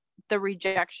just the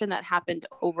rejection that happened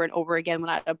over and over again when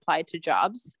I applied to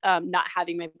jobs, not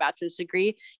having my bachelor's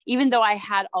degree, even though I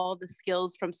had all the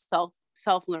skills from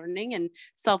self-learning and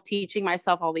self-teaching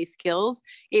myself all these skills,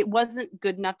 it wasn't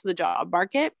good enough to the job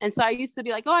market. And so I used to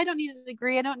be like, oh, I don't need a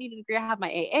degree. I don't need a degree. I have my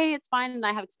AA. It's fine. And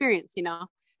I have experience, you know.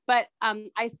 But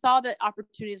I saw that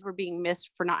opportunities were being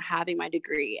missed for not having my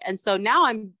degree. And so now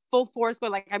I'm full force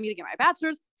going, like, I'm going to get my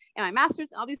bachelor's and my master's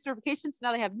and all these certifications. So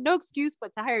now they have no excuse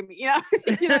but to hire me, you know.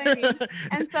 You know what I mean?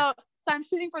 And so I'm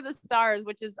shooting for the stars,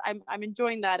 which is, I'm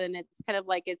enjoying that. And it's kind of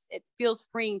like, it feels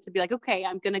freeing to be like, okay,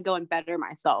 I'm going to go and better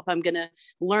myself. I'm going to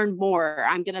learn more.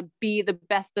 I'm going to be the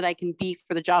best that I can be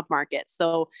for the job market.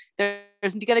 So there's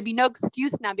going to be no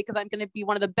excuse now, because I'm going to be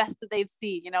one of the best that they've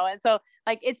seen, you know? And so,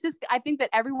 like, it's just, I think that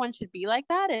everyone should be like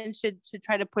that and should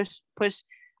try to push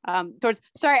towards,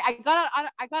 sorry, I got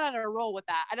on a roll with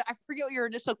that. I forget what your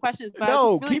initial question is, but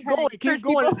no, really keep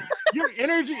going. Your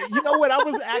energy, you know what I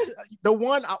was asking,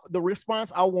 the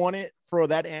response I wanted for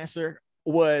that answer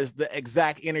was the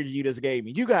exact energy you just gave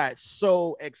me. You got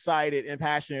so excited and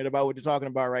passionate about what you're talking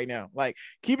about right now. Like,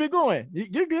 keep it going.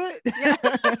 You're good. Yeah.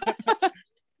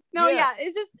 No, yeah,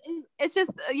 it's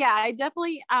just, yeah, I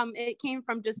definitely, it came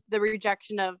from just the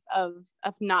rejection of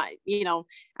not, you know,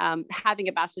 having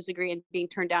a bachelor's degree and being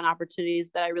turned down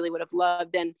opportunities that I really would have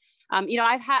loved. And, you know,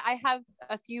 I have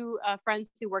a few friends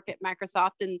who work at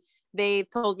Microsoft, and they've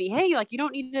told me, hey, like, you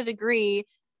don't need a degree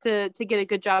to get a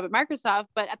good job at Microsoft.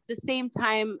 But at the same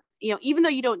time, you know, even though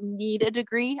you don't need a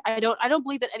degree, I don't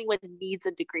believe that anyone needs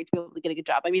a degree to be able to get a good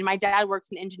job. I mean, my dad works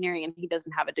in engineering and he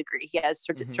doesn't have a degree. He has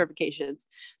certifications.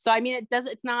 So, I mean,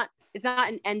 it's not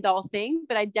an end all thing,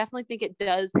 but I definitely think it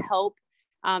does help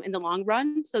in the long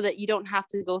run, so that you don't have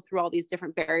to go through all these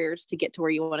different barriers to get to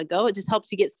where you want to go. It just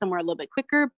helps you get somewhere a little bit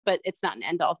quicker, but it's not an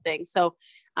end all thing. So,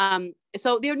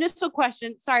 so the initial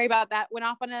question, sorry about that, went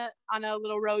off on a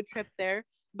little road trip there,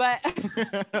 but,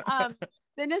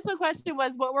 the initial question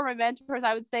was, what were my mentors?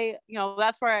 I would say, you know,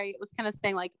 that's where I was kind of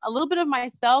saying, like, a little bit of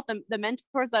myself. The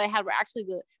mentors that I had were actually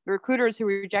the recruiters who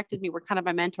rejected me were kind of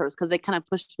my mentors, because they kind of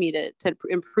pushed me to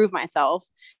improve myself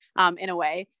in a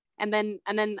way. And then,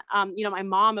 you know, my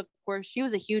mom, of course, she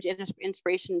was a huge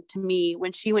inspiration to me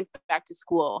when she went back to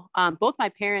school. Both my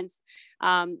parents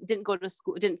didn't go to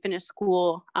school, didn't finish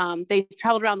school. They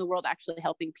traveled around the world actually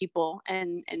helping people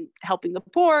and helping the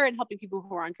poor and helping people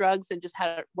who are on drugs, and just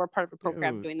were part of a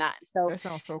program doing that. So that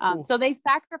sounds so cool. So they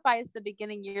sacrificed the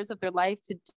beginning years of their life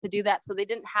to do that. So they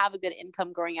didn't have a good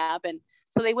income growing up. And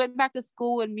so they went back to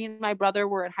school, and me and my brother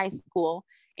were in high school,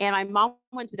 and my mom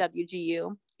went to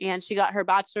WGU. And she got her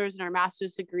bachelor's and her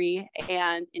master's degree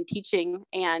and in teaching.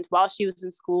 And while she was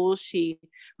in school, she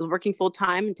was working full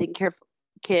time and taking care of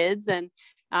kids. And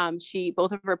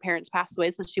both of her parents passed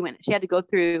away. So she had to go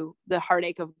through the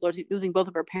heartache of losing both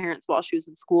of her parents while she was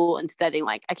in school and studying.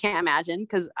 Like, I can't imagine,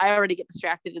 because I already get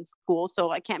distracted in school.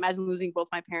 So I can't imagine losing both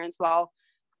my parents while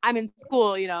I'm in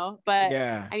school, you know. But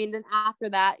yeah. I mean, then after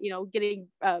that, you know,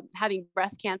 having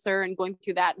breast cancer and going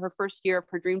through that, her first year of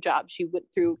her dream job, she went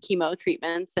through chemo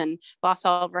treatments and lost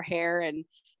all of her hair. And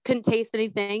couldn't taste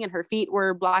anything, and her feet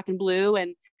were black and blue,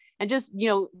 and just, you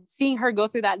know, seeing her go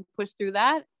through that and push through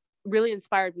that really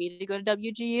inspired me to go to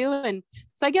WGU. And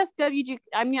so I guess WGU,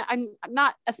 I'm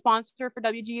not a sponsor for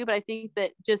WGU, but I think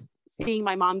that just seeing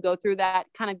my mom go through that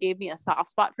kind of gave me a soft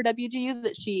spot for WGU,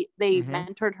 that they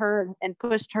mentored her and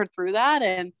pushed her through that,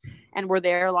 and were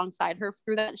there alongside her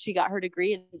through that. She got her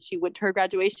degree and she went to her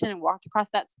graduation and walked across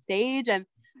that stage, and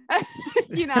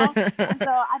you know, and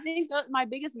so I think that my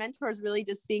biggest mentor is really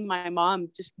just seeing my mom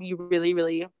just be really,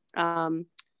 really,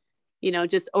 you know,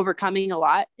 just overcoming a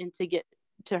lot and to get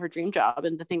to her dream job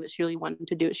and the thing that she really wanted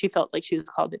to do. She felt like she was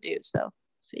called to do. So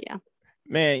yeah.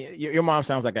 Man, your mom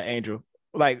sounds like an angel.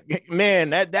 Like,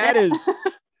 man, that is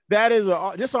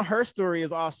just on her story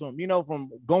is awesome. You know,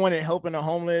 from going and helping the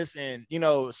homeless and, you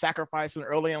know, sacrificing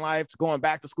early in life to going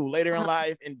back to school later in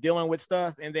life and dealing with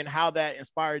stuff. And then how that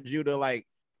inspired you to like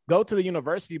go to the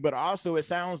university, but also it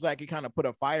sounds like it kind of put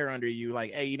a fire under you.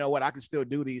 Like, hey, you know what? I can still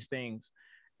do these things.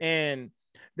 And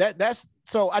that's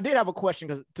so I did have a question,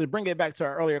 because to bring it back to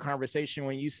our earlier conversation,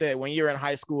 when you said when you were in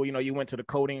high school, you know, you went to the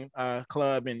coding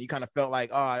club and you kind of felt like,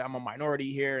 oh, I'm a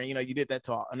minority here. And, you know, you did that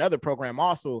to another program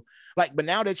also. Like, but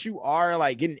now that you are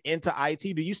like getting into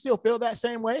IT, do you still feel that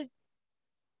same way?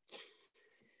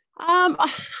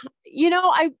 You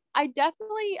know, I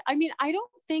definitely, I mean, I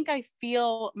don't think I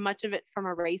feel much of it from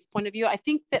a race point of view. I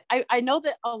think that I know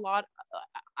that a lot,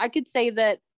 I could say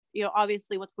that, you know,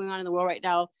 obviously what's going on in the world right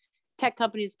now, tech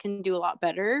companies can do a lot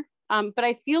better. But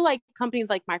I feel like companies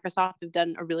like Microsoft have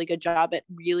done a really good job at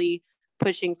really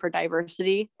pushing for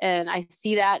diversity. And I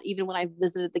see that even when I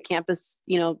visited the campus,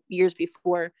 you know, years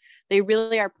before, they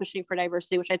really are pushing for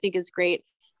diversity, which I think is great.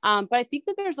 But I think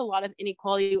that there's a lot of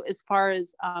inequality as far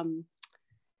as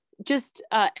just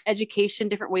education,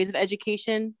 different ways of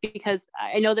education, because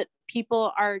I know that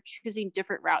people are choosing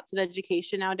different routes of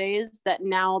education nowadays, that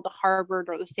now the Harvard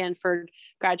or the Stanford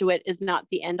graduate is not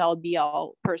the end all be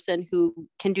all person who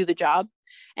can do the job.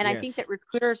 And yes. I think that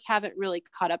recruiters haven't really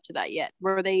caught up to that yet,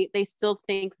 where they still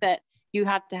think that you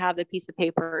have to have the piece of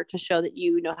paper to show that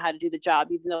you know how to do the job,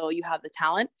 even though you have the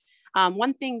talent.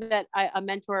 One thing that a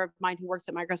mentor of mine who works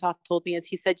at Microsoft told me is,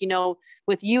 he said, you know,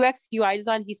 with UX UI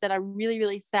design, he said, I'm really,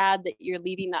 really sad that you're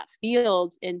leaving that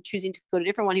field and choosing to go to a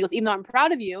different one. He goes, even though I'm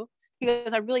proud of you, he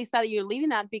goes, I'm really sad that you're leaving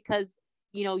that, because,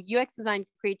 you know, UX design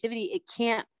creativity, it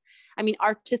can't, I mean,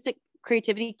 artistic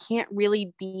creativity can't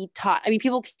really be taught. I mean,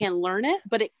 people can learn it,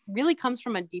 but it really comes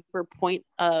from a deeper point,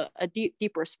 a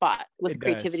deeper spot with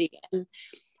creativity.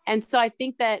 And so I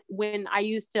think that when I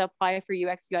used to apply for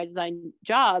UX UI design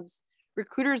jobs,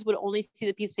 recruiters would only see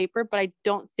the piece of paper, but I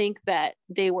don't think that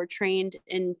they were trained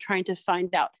in trying to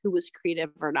find out who was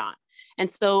creative or not. And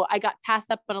so I got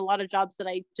passed up on a lot of jobs that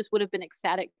I just would have been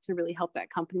ecstatic to really help that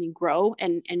company grow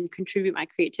and contribute my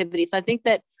creativity. So I think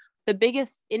that the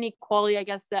biggest inequality, I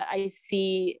guess, that I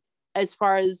see as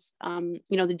far as,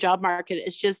 you know, the job market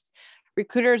is just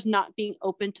recruiters not being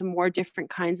open to more different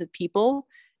kinds of people.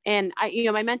 And I, you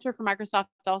know, my mentor from Microsoft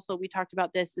also, we talked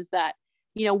about this, is that,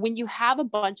 you know, when you have a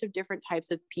bunch of different types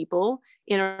of people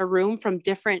in a room from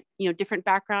different, you know, different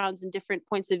backgrounds and different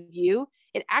points of view,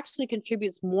 it actually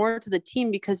contributes more to the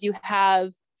team, because you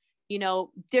have, you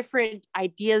know, different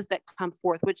ideas that come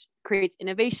forth, which creates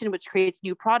innovation, which creates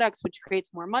new products, which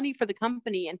creates more money for the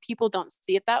company, and people don't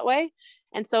see it that way.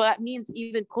 And so that means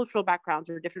even cultural backgrounds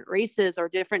or different races or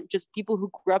different just people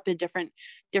who grew up in different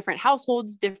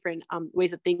households, different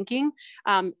ways of thinking.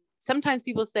 Sometimes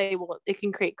people say, well, it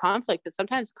can create conflict, but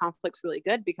sometimes conflict's really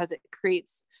good because it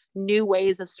creates new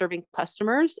ways of serving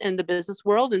customers in the business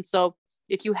world. And so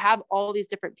if you have all these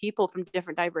different people from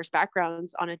different diverse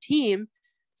backgrounds on a team,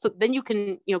 so then you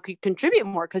can, you know, contribute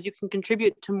more, because you can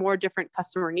contribute to more different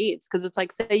customer needs. Because it's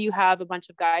like, say you have a bunch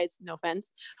of guys, no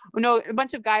offense, a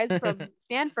bunch of guys from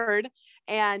Stanford,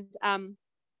 and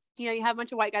you know, you have a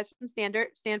bunch of white guys from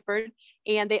Stanford,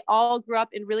 and they all grew up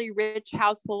in really rich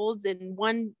households in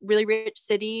one really rich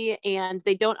city, and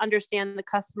they don't understand the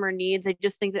customer needs. They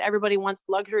just think that everybody wants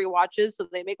luxury watches, so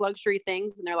they make luxury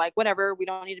things, and they're like, whatever, we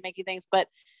don't need to make any things. But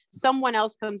someone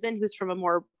else comes in who's from a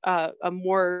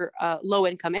more low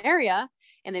income area,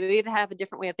 and they have a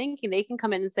different way of thinking. They can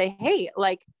come in and say, hey,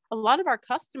 like, a lot of our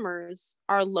customers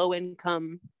are low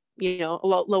income, you know,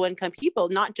 low income people,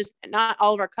 not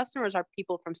all of our customers are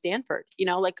people from Stanford, you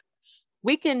know, like,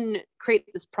 we can create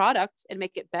this product and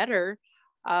make it better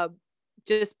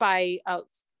just by,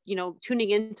 you know,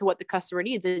 tuning into what the customer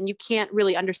needs. And you can't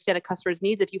really understand a customer's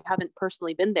needs if you haven't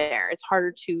personally been there. It's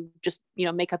harder to just, you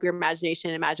know, make up your imagination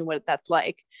and imagine what that's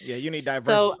like. Yeah. You need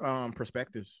diverse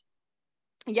perspectives.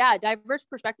 Yeah, diverse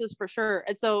perspectives for sure.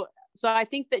 And so I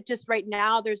think that just right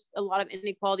now there's a lot of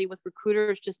inequality with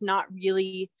recruiters just not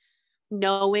really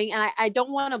knowing. And I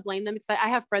don't want to blame them because I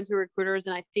have friends who are recruiters,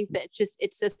 and I think that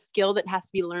it's a skill that has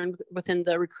to be learned within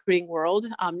the recruiting world.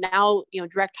 Now,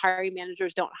 direct hiring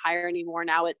managers don't hire anymore.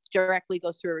 Now it directly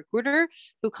goes to a recruiter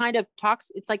who kind of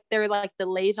talks. It's like they're like the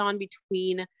liaison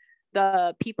between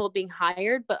the people being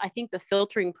hired. But I think the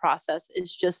filtering process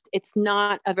is it's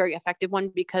not a very effective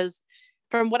one, because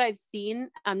from what I've seen,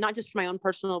 not just from my own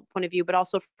personal point of view, but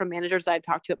also from managers I've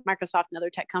talked to at Microsoft and other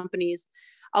tech companies,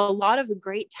 a lot of the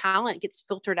great talent gets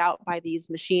filtered out by these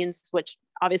machines, which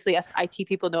obviously us IT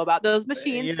people know about those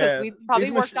machines because we've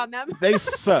probably worked on them. They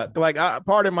suck. Like,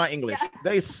 pardon my English. Yeah.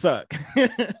 They suck.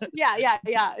 Yeah.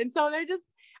 And so they're just,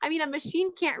 a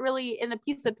machine can't really, in a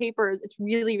piece of paper, it's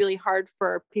really, really hard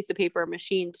for a piece of paper,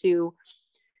 machine to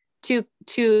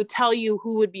tell you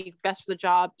who would be best for the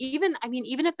job. Even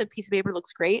if the piece of paper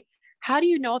looks great, how do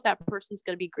you know if that person's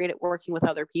going to be great at working with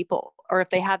other people, or if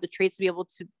they have the traits to be able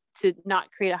to not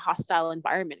create a hostile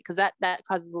environment? Because that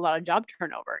causes a lot of job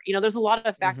turnover. There's a lot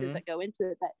of factors that go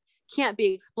into it that can't be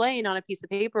explained on a piece of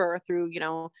paper or through,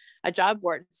 a job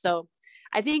board. So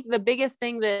I think the biggest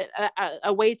thing that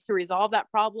a way to resolve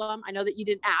that problem, I know that you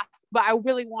didn't ask, but I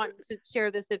really want to share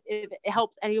this if it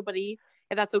helps anybody,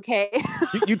 if that's okay.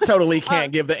 You totally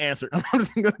can't give the answer. I'm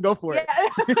just gonna go for it.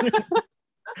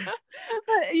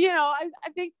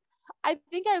 I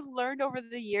think I've learned over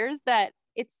the years that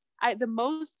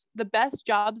the best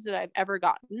jobs that I've ever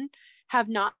gotten have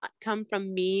not come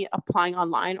from me applying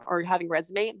online or having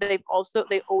resume. They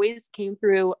always came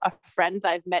through a friend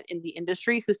that I've met in the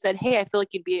industry who said, "Hey, I feel like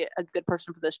you'd be a good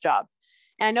person for this job."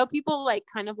 And I know people they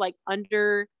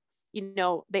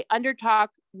under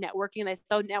talk networking. They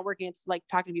say networking, it's like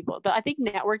talking to people, but I think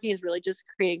networking is really just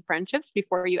creating friendships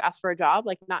before you ask for a job,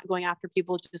 like not going after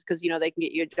people just because they can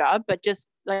get you a job, but just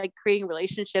like creating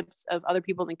relationships of other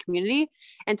people in the community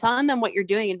and telling them what you're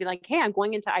doing and be like, "Hey, I'm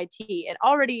going into IT." And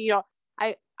already,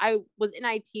 I was in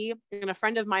IT, and a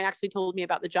friend of mine actually told me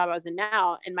about the job I was in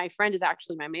now, and my friend is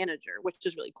actually my manager, which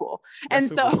is really cool.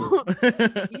 That's cool.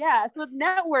 Yeah, so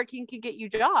networking can get you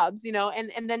jobs,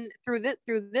 and then through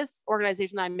this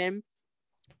organization that I'm in,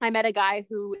 I met a guy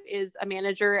who is a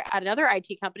manager at another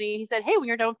IT company. He said, "Hey, when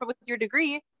you're done with your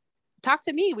degree, talk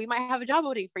to me. We might have a job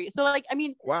opening for you." So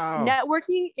wow.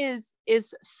 Networking is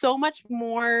so much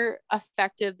more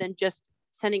effective than just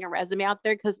sending a resume out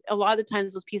there, because a lot of the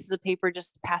times those pieces of paper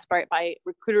just pass by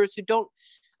recruiters who don't.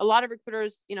 A lot of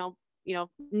recruiters,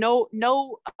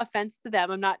 no offense to them,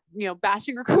 I'm not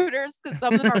bashing recruiters, because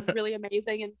some of them are really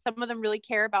amazing and some of them really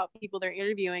care about people they're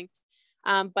interviewing,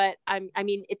 but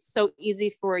it's so easy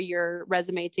for your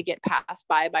resume to get passed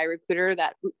by a recruiter.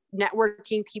 That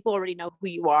networking, people already know who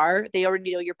you are. They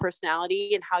already know your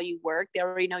personality and how you work. They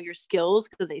already know your skills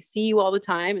because they see you all the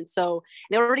time. And so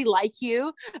they already like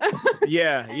you.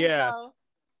 Yeah.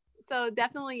 So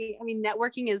definitely,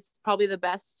 networking is probably the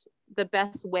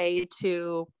best way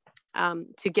to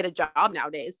get a job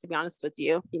nowadays, to be honest with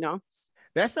you,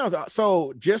 That sounds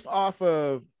so. Just off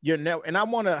of your network, and I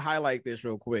want to highlight this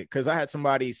real quick because I had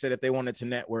somebody said if they wanted to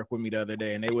network with me the other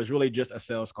day, and it was really just a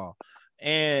sales call.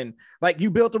 And like,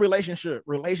 you built a relationship.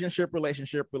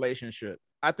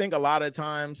 I think a lot of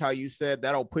times, how you said,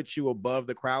 that'll put you above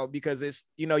the crowd, because it's,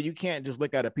 you can't just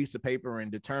look at a piece of paper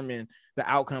and determine the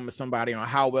outcome of somebody on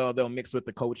how well they'll mix with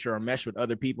the culture or mesh with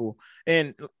other people.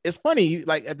 And it's funny,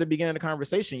 like at the beginning of the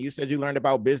conversation, you said you learned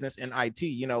about business and IT.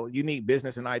 You need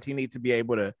business and IT need to be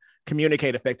able to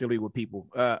communicate effectively with people.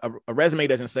 A resume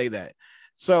doesn't say that.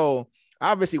 So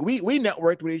obviously we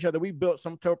networked with each other. We built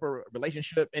some type of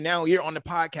relationship, and now you're on the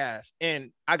podcast,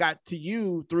 and I got to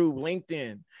you through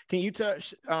LinkedIn. Can you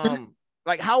touch,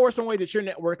 like, how are some ways that you're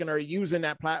networking or using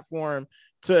that platform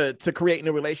to create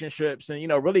new relationships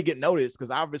and, really get noticed?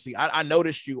 Because obviously I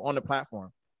noticed you on the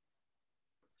platform.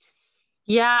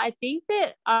 Yeah, I think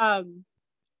that,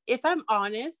 if I'm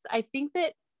honest, I think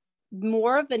that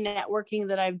more of the networking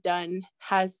that I've done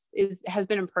has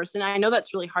been in person. I know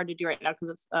that's really hard to do right now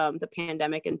because of the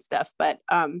pandemic and stuff, but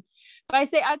I'd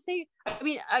say,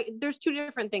 there's two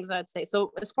different things I'd say.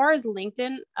 So as far as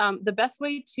LinkedIn, the best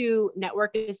way to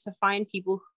network is to find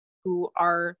people who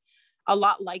are a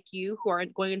lot like you, who are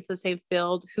going into the same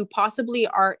field, who possibly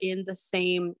are in the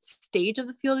same stage of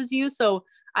the field as you. So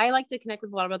I like to connect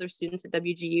with a lot of other students at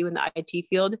WGU in the IT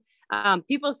field.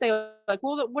 People say like,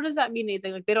 well, what does that mean?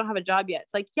 Anything? Like, they don't have a job yet.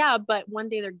 It's like, yeah, but one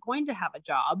day they're going to have a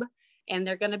job, and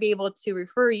they're going to be able to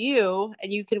refer you,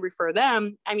 and you can refer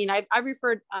them. I've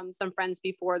referred some friends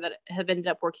before that have ended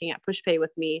up working at PushPay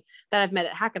with me that I've met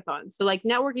at hackathons. So like,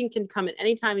 networking can come at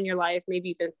any time in your life, maybe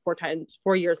even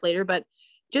 4 years later, but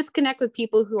just connect with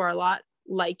people who are a lot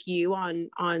like you on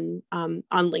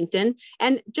LinkedIn,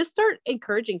 and just start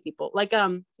encouraging people. Like,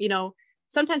 you know,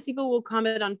 sometimes people will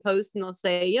comment on posts and they'll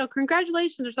say, you know,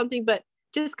 congratulations or something, but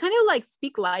just kind of like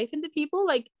speak life into people,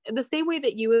 like the same way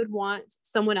that you would want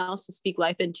someone else to speak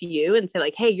life into you and say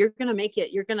like, hey, you're going to make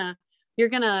it. You're going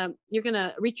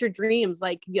to reach your dreams.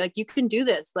 Like you can do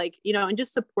this, like, you know, and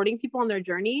just supporting people on their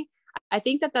journey. I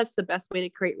think that that's the best way to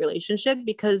create relationship,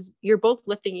 because you're both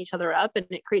lifting each other up, and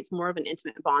it creates more of an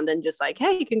intimate bond than just like,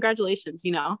 hey, congratulations,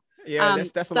 you know? Yeah,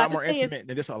 that's a lot more intimate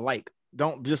than just a like.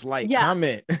 Don't just like,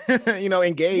 comment, you know,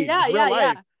 engage. Yeah, it's real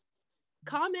life.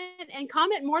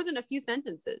 Comment more than a few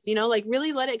sentences, you know, like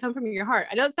really let it come from your heart.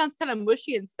 I know it sounds kind of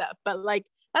mushy and stuff, but like,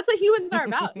 that's what humans are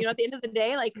about. You know, at the end of the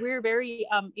day, like we're very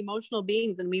emotional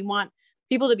beings, and we want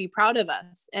people to be proud of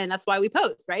us. And that's why we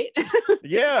post, right?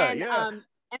 Yeah.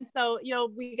 And so, you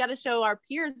know, we got to show our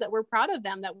peers that we're proud of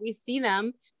them, that we see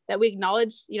them, that we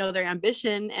acknowledge, you know, their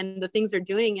ambition and the things they're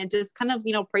doing, and just kind of,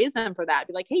 you know, praise them for that.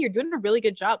 Be like, hey, you're doing a really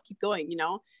good job. Keep going, you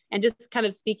know, and just kind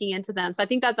of speaking into them. So I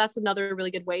think that that's another really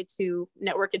good way to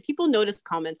network. And people notice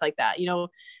comments like that. You know,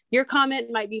 your comment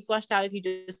might be flushed out if you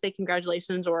just say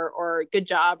congratulations or good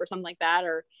job or something like that,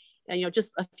 or, you know,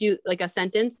 just a few, like a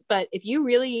sentence. But if you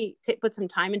really put some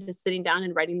time into sitting down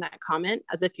and writing that comment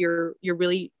as if you're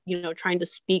really, you know, trying to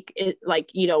speak it, like,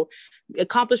 you know,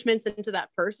 accomplishments into that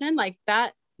person, like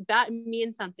that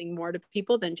means something more to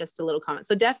people than just a little comment.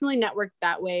 So definitely network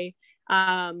that way.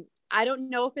 I don't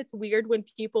know if it's weird when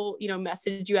people, you know,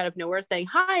 message you out of nowhere saying,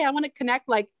 hi, I want to connect.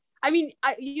 Like, I mean,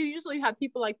 you usually have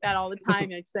people like that all the time,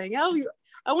 like saying, oh,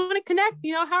 I want to connect,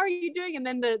 you know, how are you doing? And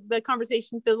then the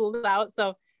conversation fizzles out.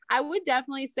 So I would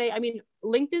definitely say, I mean,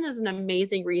 LinkedIn is an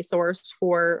amazing resource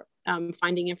for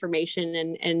finding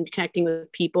information and connecting with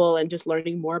people, and just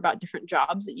learning more about different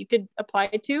jobs that you could apply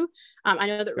to. I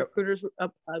know that recruiters,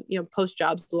 you know, post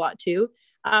jobs a lot too.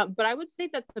 But I would say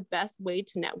that the best way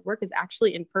to network is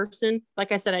actually in person.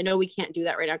 Like I said, I know we can't do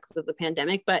that right now because of the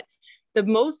pandemic, but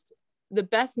the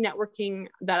best networking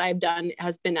that I've done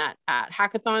has been at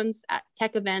hackathons, at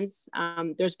tech events.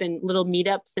 There's been little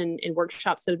meetups and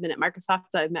workshops that have been at Microsoft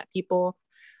that I've met people,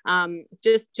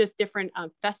 just different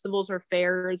festivals or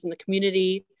fairs in the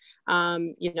community.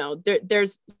 You know,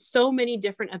 there's so many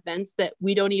different events that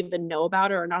we don't even know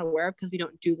about or are not aware of because we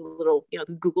don't do the little, you know,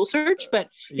 the Google search, but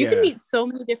you can meet so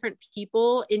many different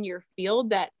people in your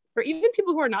field that, or even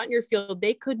people who are not in your field,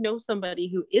 they could know somebody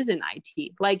who is in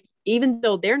IT. Like, even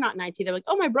though they're not in IT, they're like,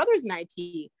 oh, my brother's in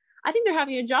IT. I think they're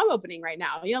having a job opening right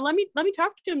now. You know, let me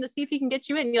talk to him to see if he can get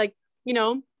you in. You're like, you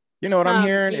know what I'm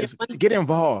hearing is get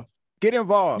involved. Get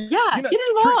involved. Yeah, you know, get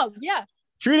involved. Yeah.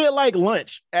 Treat it like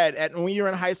lunch at when you're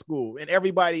in high school and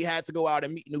everybody had to go out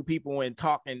and meet new people and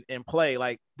talk and play.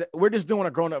 Like we're just doing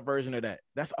a grown-up version of that.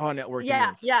 That's all networking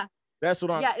is. Yeah. That's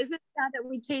what I'm. Yeah, isn't it sad that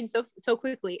we changed so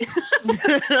quickly?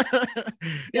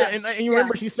 Yeah, and you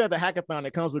remember she said the hackathon,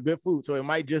 it comes with good food, so it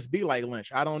might just be like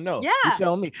lunch. I don't know. Yeah, you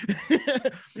tell me.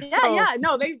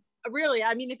 No, they really.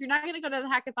 I mean, if you're not going to go to the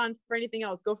hackathon for anything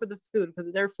else, go for the food,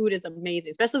 because their food is amazing,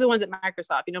 especially the ones at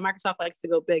Microsoft. You know, Microsoft likes to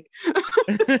go big.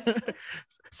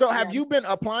 So, have you been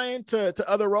applying to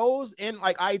other roles in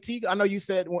like IT? I know you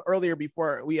said earlier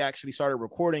before we actually started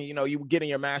recording, you know, you were getting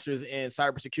your master's in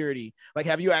cybersecurity. Like,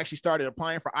 have you actually started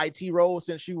applying for IT roles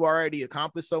since you've already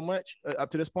accomplished so much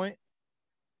up to this point?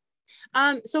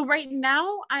 So right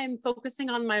now I'm focusing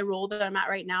on my role that I'm at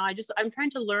right now. I'm trying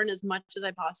to learn as much as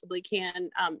I possibly can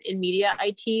in media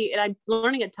IT, and I'm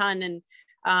learning a ton. And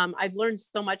I've learned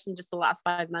so much in just the last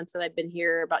 5 months that I've been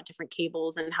here about different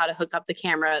cables and how to hook up the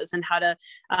cameras and how to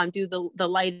do the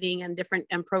lighting and different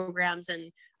programs,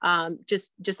 and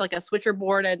just like a switcher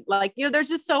board, and like, you know, there's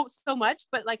just so much,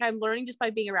 but like I'm learning just by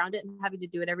being around it and having to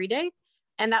do it every day.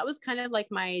 And that was kind of like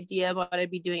my idea of what I'd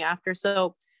be doing after.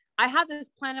 So I had this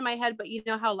plan in my head, but you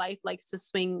know how life likes to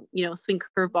swing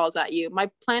curveballs at you. My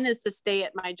plan is to stay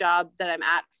at my job that I'm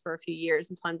at for a few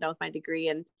years until I'm done with my degree,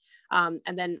 and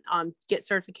then get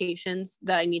certifications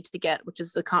that I need to get, which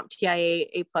is the CompTIA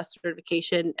A+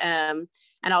 certification, and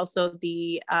also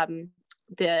the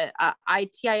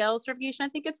ITIL certification, I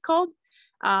think it's called.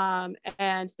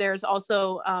 And there's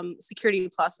also Security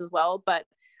Plus as well, but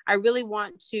I really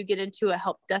want to get into a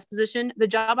help desk position. The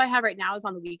job I have right now is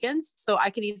on the weekends, so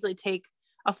I could easily take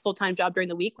a full-time job during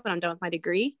the week when I'm done with my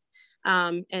degree,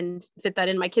 and fit that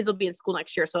in. My kids will be in school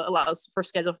next year, so it allows for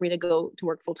schedule for me to go to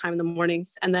work full-time in the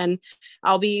mornings. And then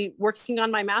I'll be working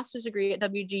on my master's degree at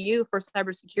WGU for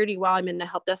cybersecurity while I'm in a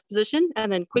help desk position,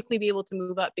 and then quickly be able to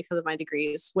move up because of my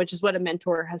degrees, which is what a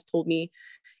mentor has told me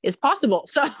is possible.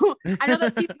 So I know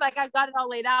that seems like I've got it all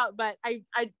laid out, but I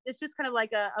it's just kind of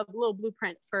like a little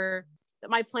blueprint for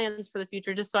my plans for the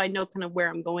future, just so I know kind of where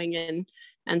I'm going in.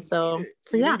 And so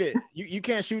You yeah. need it. You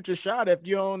can't shoot your shot if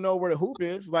you don't know where the hoop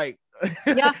is. Like,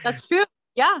 Yeah, that's true.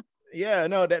 Yeah. Yeah,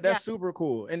 no, that's super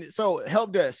cool. And so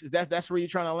help desk, that's where you're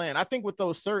trying to land. I think with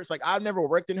those certs, like I've never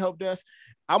worked in help desk.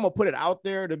 I'm gonna put it out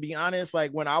there, to be honest.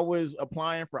 Like when I was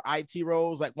applying for IT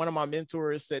roles, like one of my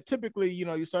mentors said, typically,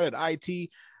 you start at IT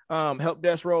help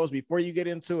desk roles before you get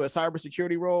into a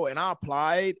cybersecurity role. And I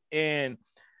applied, and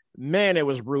man, it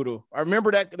was brutal. I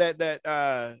remember that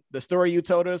the story you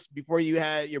told us before you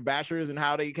had your bachelor's and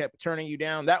how they kept turning you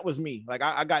down. That was me. Like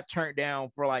I got turned down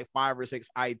for like 5 or 6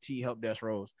 IT help desk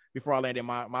roles before I landed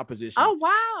my position. Oh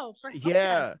wow.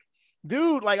 Yeah.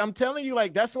 Dude, like I'm telling you,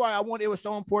 like that's why it was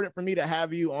so important for me to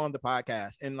have you on the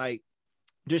podcast and like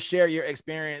just share your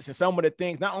experience and some of the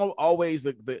things, not always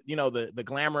the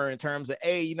glamour in terms of,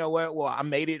 hey, you know what? Well, I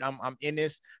made it. I'm in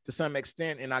this to some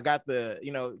extent. And I got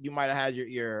you might've had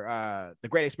your the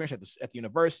great experience at the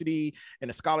university and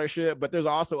the scholarship, but there's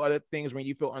also other things when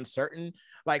you feel uncertain.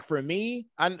 Like for me,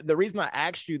 the reason I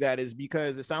asked you that is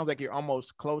because it sounds like you're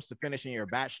almost close to finishing your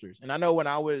bachelor's. And I know when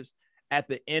I was at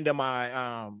the end of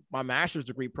my my master's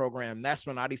degree program, that's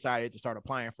when I decided to start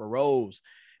applying for roles.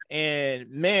 And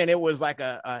man, it was like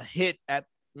a hit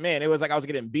it was like I was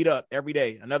getting beat up every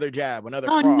day, another jab, another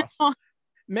cross. No.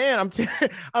 Man,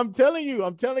 I'm telling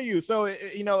you. So,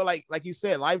 like you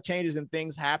said, life changes and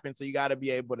things happen. So you got to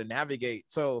be able to navigate.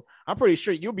 So I'm pretty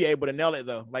sure you'll be able to nail it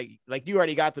though. Like you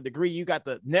already got the degree, you got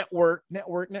the network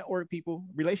people,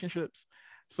 relationships.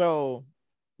 So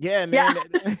yeah, man,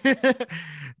 yeah.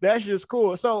 That's just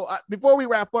cool. So before we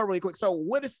wrap up really quick, so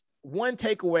what is one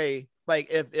takeaway,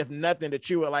 like if nothing, that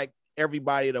you would like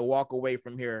everybody to walk away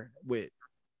from here with?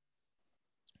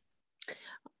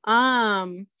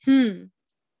 I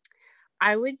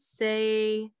would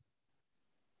say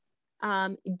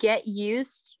get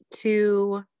used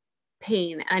to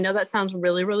pain. I know that sounds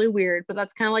really, really weird, but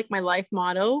that's kind of like my life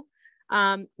motto.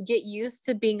 Get used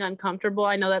to being uncomfortable.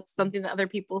 I know that's something that other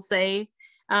people say.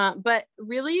 But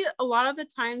really, a lot of the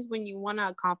times when you want to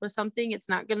accomplish something,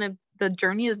 the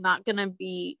journey is not going to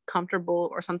be comfortable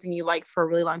or something you like for a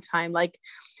really long time. Like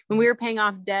when we were paying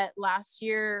off debt last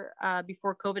year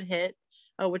before COVID hit,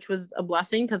 which was a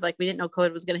blessing because like we didn't know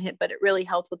COVID was going to hit, but it really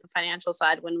helped with the financial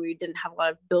side when we didn't have a lot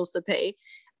of bills to pay.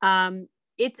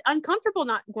 It's uncomfortable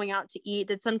not going out to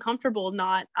eat. It's uncomfortable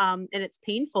not, and it's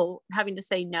painful having to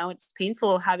say no. It's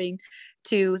painful having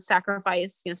to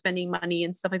sacrifice, spending money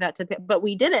and stuff like that to pay, but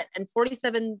we did it. And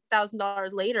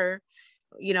 $47,000 later,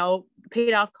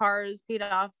 paid off cars, paid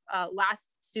off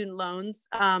last student loans,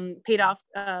 paid off,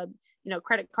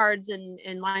 credit cards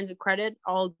and lines of credit,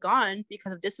 all gone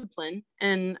because of discipline.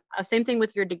 And same thing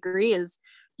with your degree is,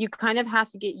 you kind of have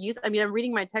to get used. I mean, I'm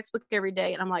reading my textbook every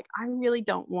day and I'm like, I really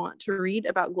don't want to read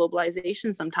about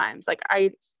globalization sometimes. Like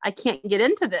I can't get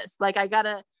into this. Like I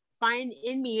gotta find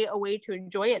in me a way to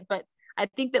enjoy it. But I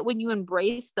think that when you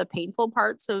embrace the painful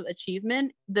parts of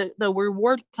achievement, the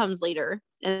reward comes later.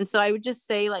 And so I would just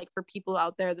say, like, for people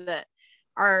out there that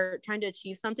are trying to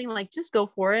achieve something, like, just go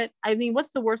for it. I mean,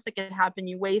 what's the worst that could happen?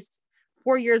 You waste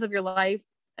 4 years of your life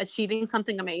achieving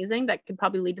something amazing that could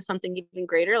probably lead to something even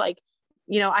greater. Like,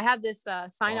 I have this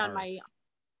sign on my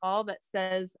wall that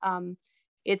says,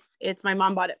 it's my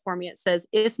mom bought it for me. It says,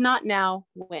 if not now,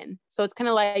 when? So it's kind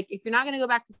of like, if you're not going to go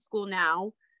back to school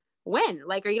now, when?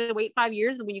 Like, are you going to wait 5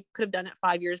 years when you could have done it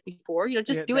 5 years before?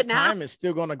 Just do it now. Time is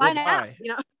still going to go by.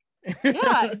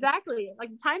 Yeah, exactly.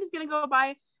 Like the time is going to go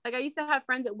by. Like I used to have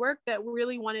friends at work that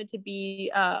really wanted to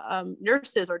be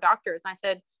nurses or doctors. And I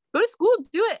said, go to school,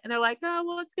 do it. And they're like, oh,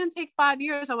 well, it's going to take 5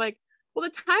 years. I'm like, well,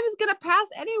 the time is going to pass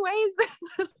anyways.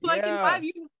 Like in 5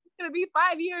 years, it's going to be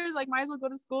 5 years. Like might as well go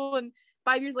to school. And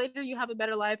 5 years later, you have a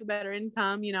better life, a better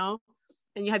income,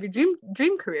 and you have your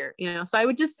dream career, So I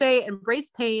would just say, embrace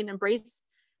pain, embrace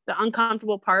the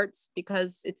uncomfortable parts,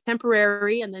 because it's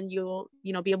temporary, and then you'll,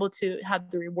 be able to have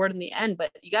the reward in the end.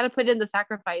 But you got to put in the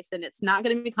sacrifice, and it's not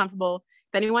going to be comfortable.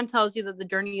 If anyone tells you that the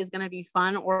journey is going to be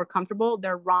fun or comfortable,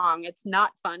 they're wrong. It's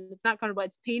not fun. It's not comfortable.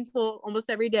 It's painful almost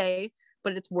every day,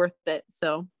 but it's worth it.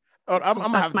 So I'm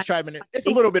gonna have to chime in. It's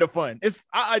a little bit of fun.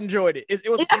 I enjoyed it. It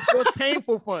was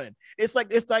painful fun. It's like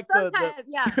the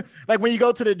yeah. Like when you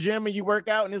go to the gym and you work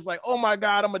out and it's like, oh my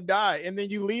God, I'm gonna die, and then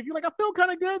you leave. You're like, I feel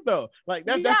kind of good though. Like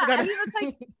that's the kind of. I mean, it's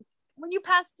like when you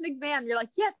pass an exam, you're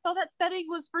like, yes, all that studying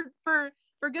was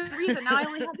for good reason. Now I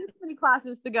only have this many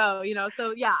classes to go.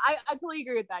 So yeah, I totally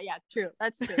agree with that. Yeah, true.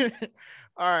 That's true.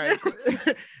 All right.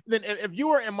 Then if you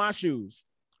were in my shoes,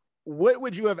 what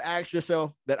would you have asked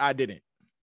yourself that I didn't?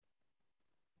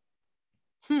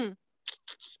 You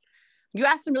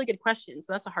asked some really good questions,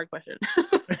 so that's a hard question.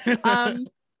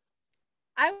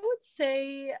 I would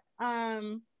say,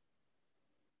 oh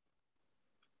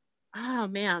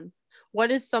man,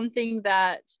 what is something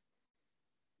that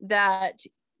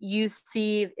you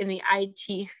see in the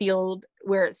IT field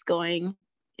where it's going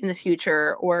in the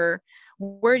future, or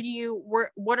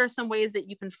what are some ways that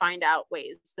you can find out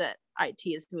ways that IT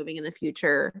is moving in the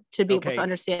future to be able to Okay.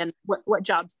 understand what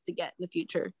jobs to get in the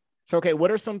future? So, okay, what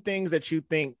are some things that you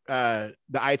think the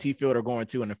IT field are going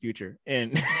to in the future?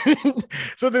 And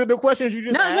so the questions you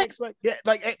just No, asked, like, yeah,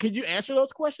 like, could you answer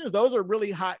those questions? Those are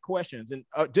really hot questions. And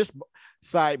just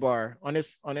sidebar on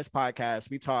this podcast,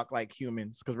 we talk like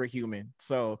humans because we're human.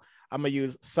 So I'm gonna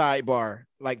use sidebar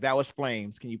like that was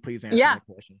Flames. Can you please answer yeah. that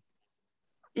question?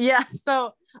 Yeah,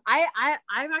 so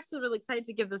I'm actually really excited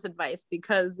to give this advice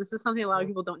because this is something a lot of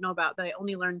people don't know about that I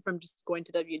only learned from just going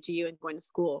to WGU and going to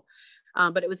school,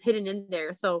 but it was hidden in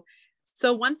there. So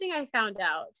one thing I found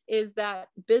out is that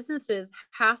businesses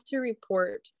have to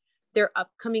report their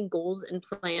upcoming goals and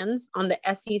plans on the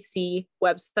SEC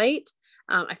website.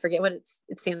 I forget what it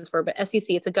stands for, but SEC,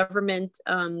 it's a government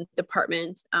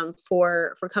department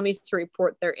for companies to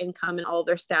report their income and all of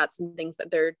their stats and things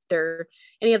that they're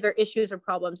any of their issues or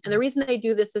problems. And the reason they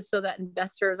do this is so that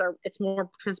it's more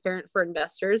transparent for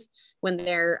investors when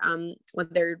they're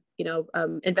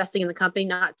investing in the company,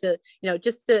 not to,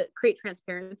 just to create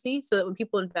transparency so that when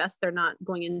people invest, they're not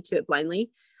going into it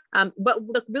blindly. But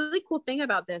the really cool thing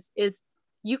about this is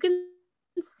you can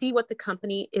see what the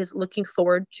company is looking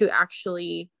forward to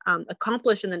actually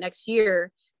accomplish in the next year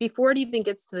before it even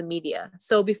gets to the media.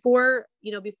 So before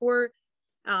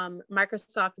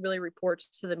Microsoft really reports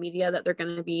to the media that they're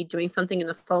going to be doing something in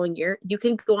the following year, you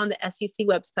can go on the SEC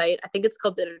website. I think it's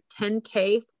called the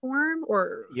 10K form,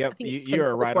 or Yep, I think it's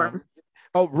you're 10K right form. on.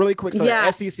 Oh, really quick. So Yeah.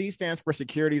 the SEC stands for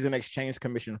Securities and Exchange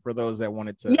Commission for those that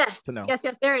wanted to know. Yes,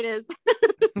 there it is.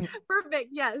 Perfect.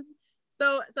 Yes.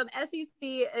 So the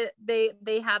SEC,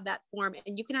 they have that form,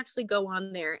 and you can actually go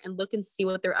on there and look and see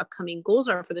what their upcoming goals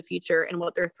are for the future and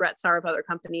what their threats are of other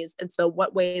companies. And so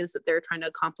what ways that they're trying to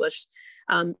accomplish,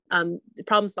 the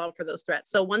problem solve for those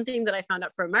threats. So one thing that I found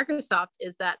out from Microsoft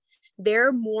is that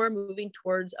they're more moving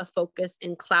towards a focus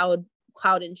in cloud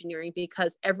engineering,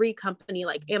 because every company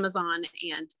like Amazon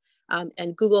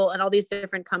and Google and all these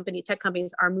different tech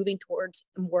companies are moving towards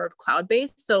more of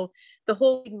cloud-based. So the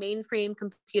whole mainframe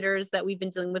computers that we've been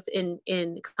dealing with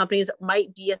in companies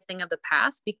might be a thing of the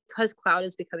past, because cloud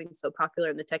is becoming so popular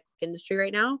in the tech industry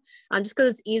right now. Just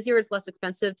because it's easier, it's less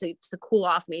expensive to cool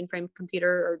off mainframe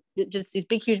computer, or just these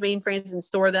big, huge mainframes, and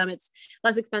store them. It's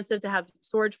less expensive to have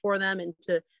storage for them and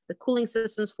to the cooling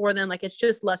systems for them. Like, it's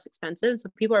just less expensive. So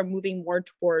people are moving more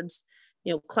towards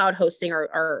cloud hosting,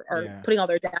 or putting all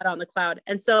their data on the cloud.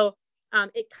 And so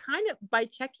it kind of, by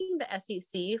checking the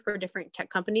SEC for different tech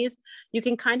companies, you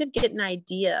can kind of get an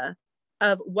idea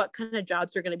of what kind of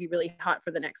jobs are going to be really hot for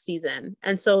the next season.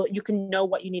 And so you can know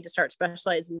what you need to start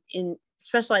specializing in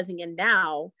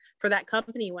now for that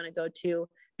company you want to go to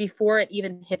before it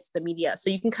even hits the media.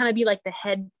 So you can kind of be like the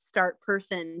head start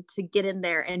person to get in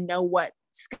there and know what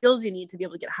skills you need to be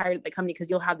able to get hired at the company, because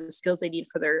you'll have the skills they need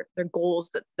for their goals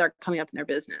that they're coming up in their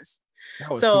business. That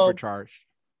was So supercharged.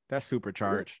 That's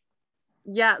supercharged.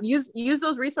 Yeah, use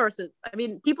those resources. I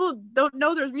mean, people don't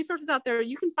know there's resources out there.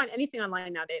 You can find anything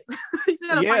online nowadays. You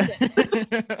gotta find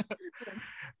it.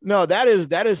 No, that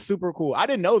is super cool. I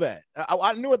didn't know that.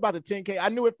 I knew about the 10K. I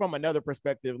knew it from another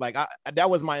perspective. Like, that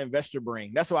was my investor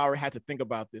brain. That's why I had to think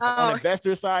about this. Like, on the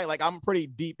investor side, like, I'm pretty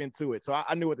deep into it. So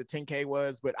I knew what the 10K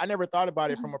was, but I never thought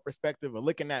about it from a perspective of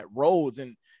looking at roads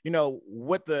and,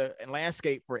 what the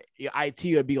landscape for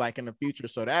IT would be like in the future.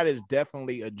 So that is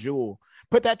definitely a jewel.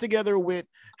 Put that together with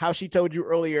how she told you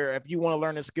earlier, if you want to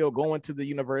learn a skill, going to the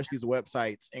university's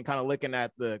websites and kind of looking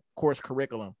at the course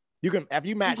curriculum. You can, if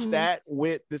you match that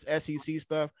with this SEC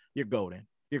stuff, you're golden.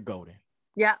 You're golden.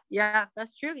 Yeah,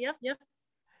 that's true. Yep. Well,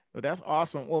 that's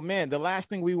awesome. Well, man, the last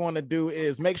thing we want to do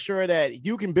is make sure that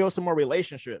you can build some more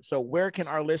relationships. So where can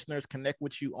our listeners connect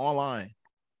with you online?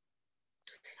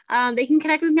 They can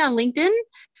connect with me on LinkedIn.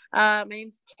 My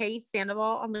name's Kay Sandoval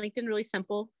on LinkedIn. Really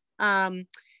simple. I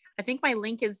think my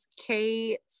link is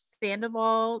Kay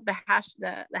Sandoval. The hash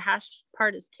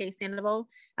part is Kay Sandoval.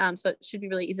 So it should be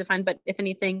really easy to find. But if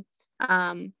anything,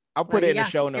 I'll put it in the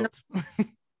show notes.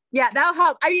 Yeah, that'll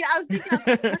help. I mean, I was thinking,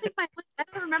 what is my link? I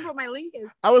don't remember what my link is.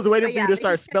 I was waiting for you to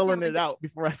start spelling it out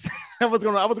before I was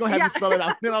gonna have you spell it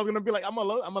out. Then I was gonna be like, I'm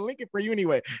gonna link it for you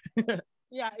anyway.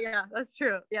 Yeah, that's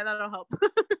true. Yeah, that'll help.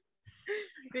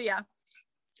 But yeah.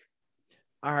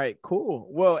 All right, cool.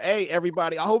 Well, hey,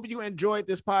 everybody, I hope you enjoyed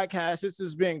this podcast. This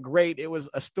has been great. It was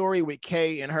a story with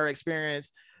Kay and her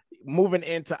experience moving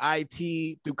into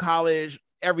IT through college,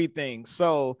 everything.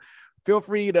 So feel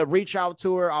free to reach out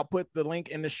to her. I'll put the link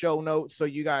in the show notes so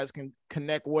you guys can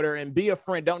connect with her and be a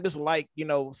friend. Don't just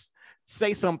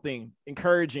say something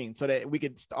encouraging so that we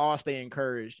could all stay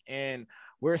encouraged. And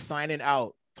we're signing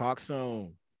out. Talk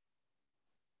soon.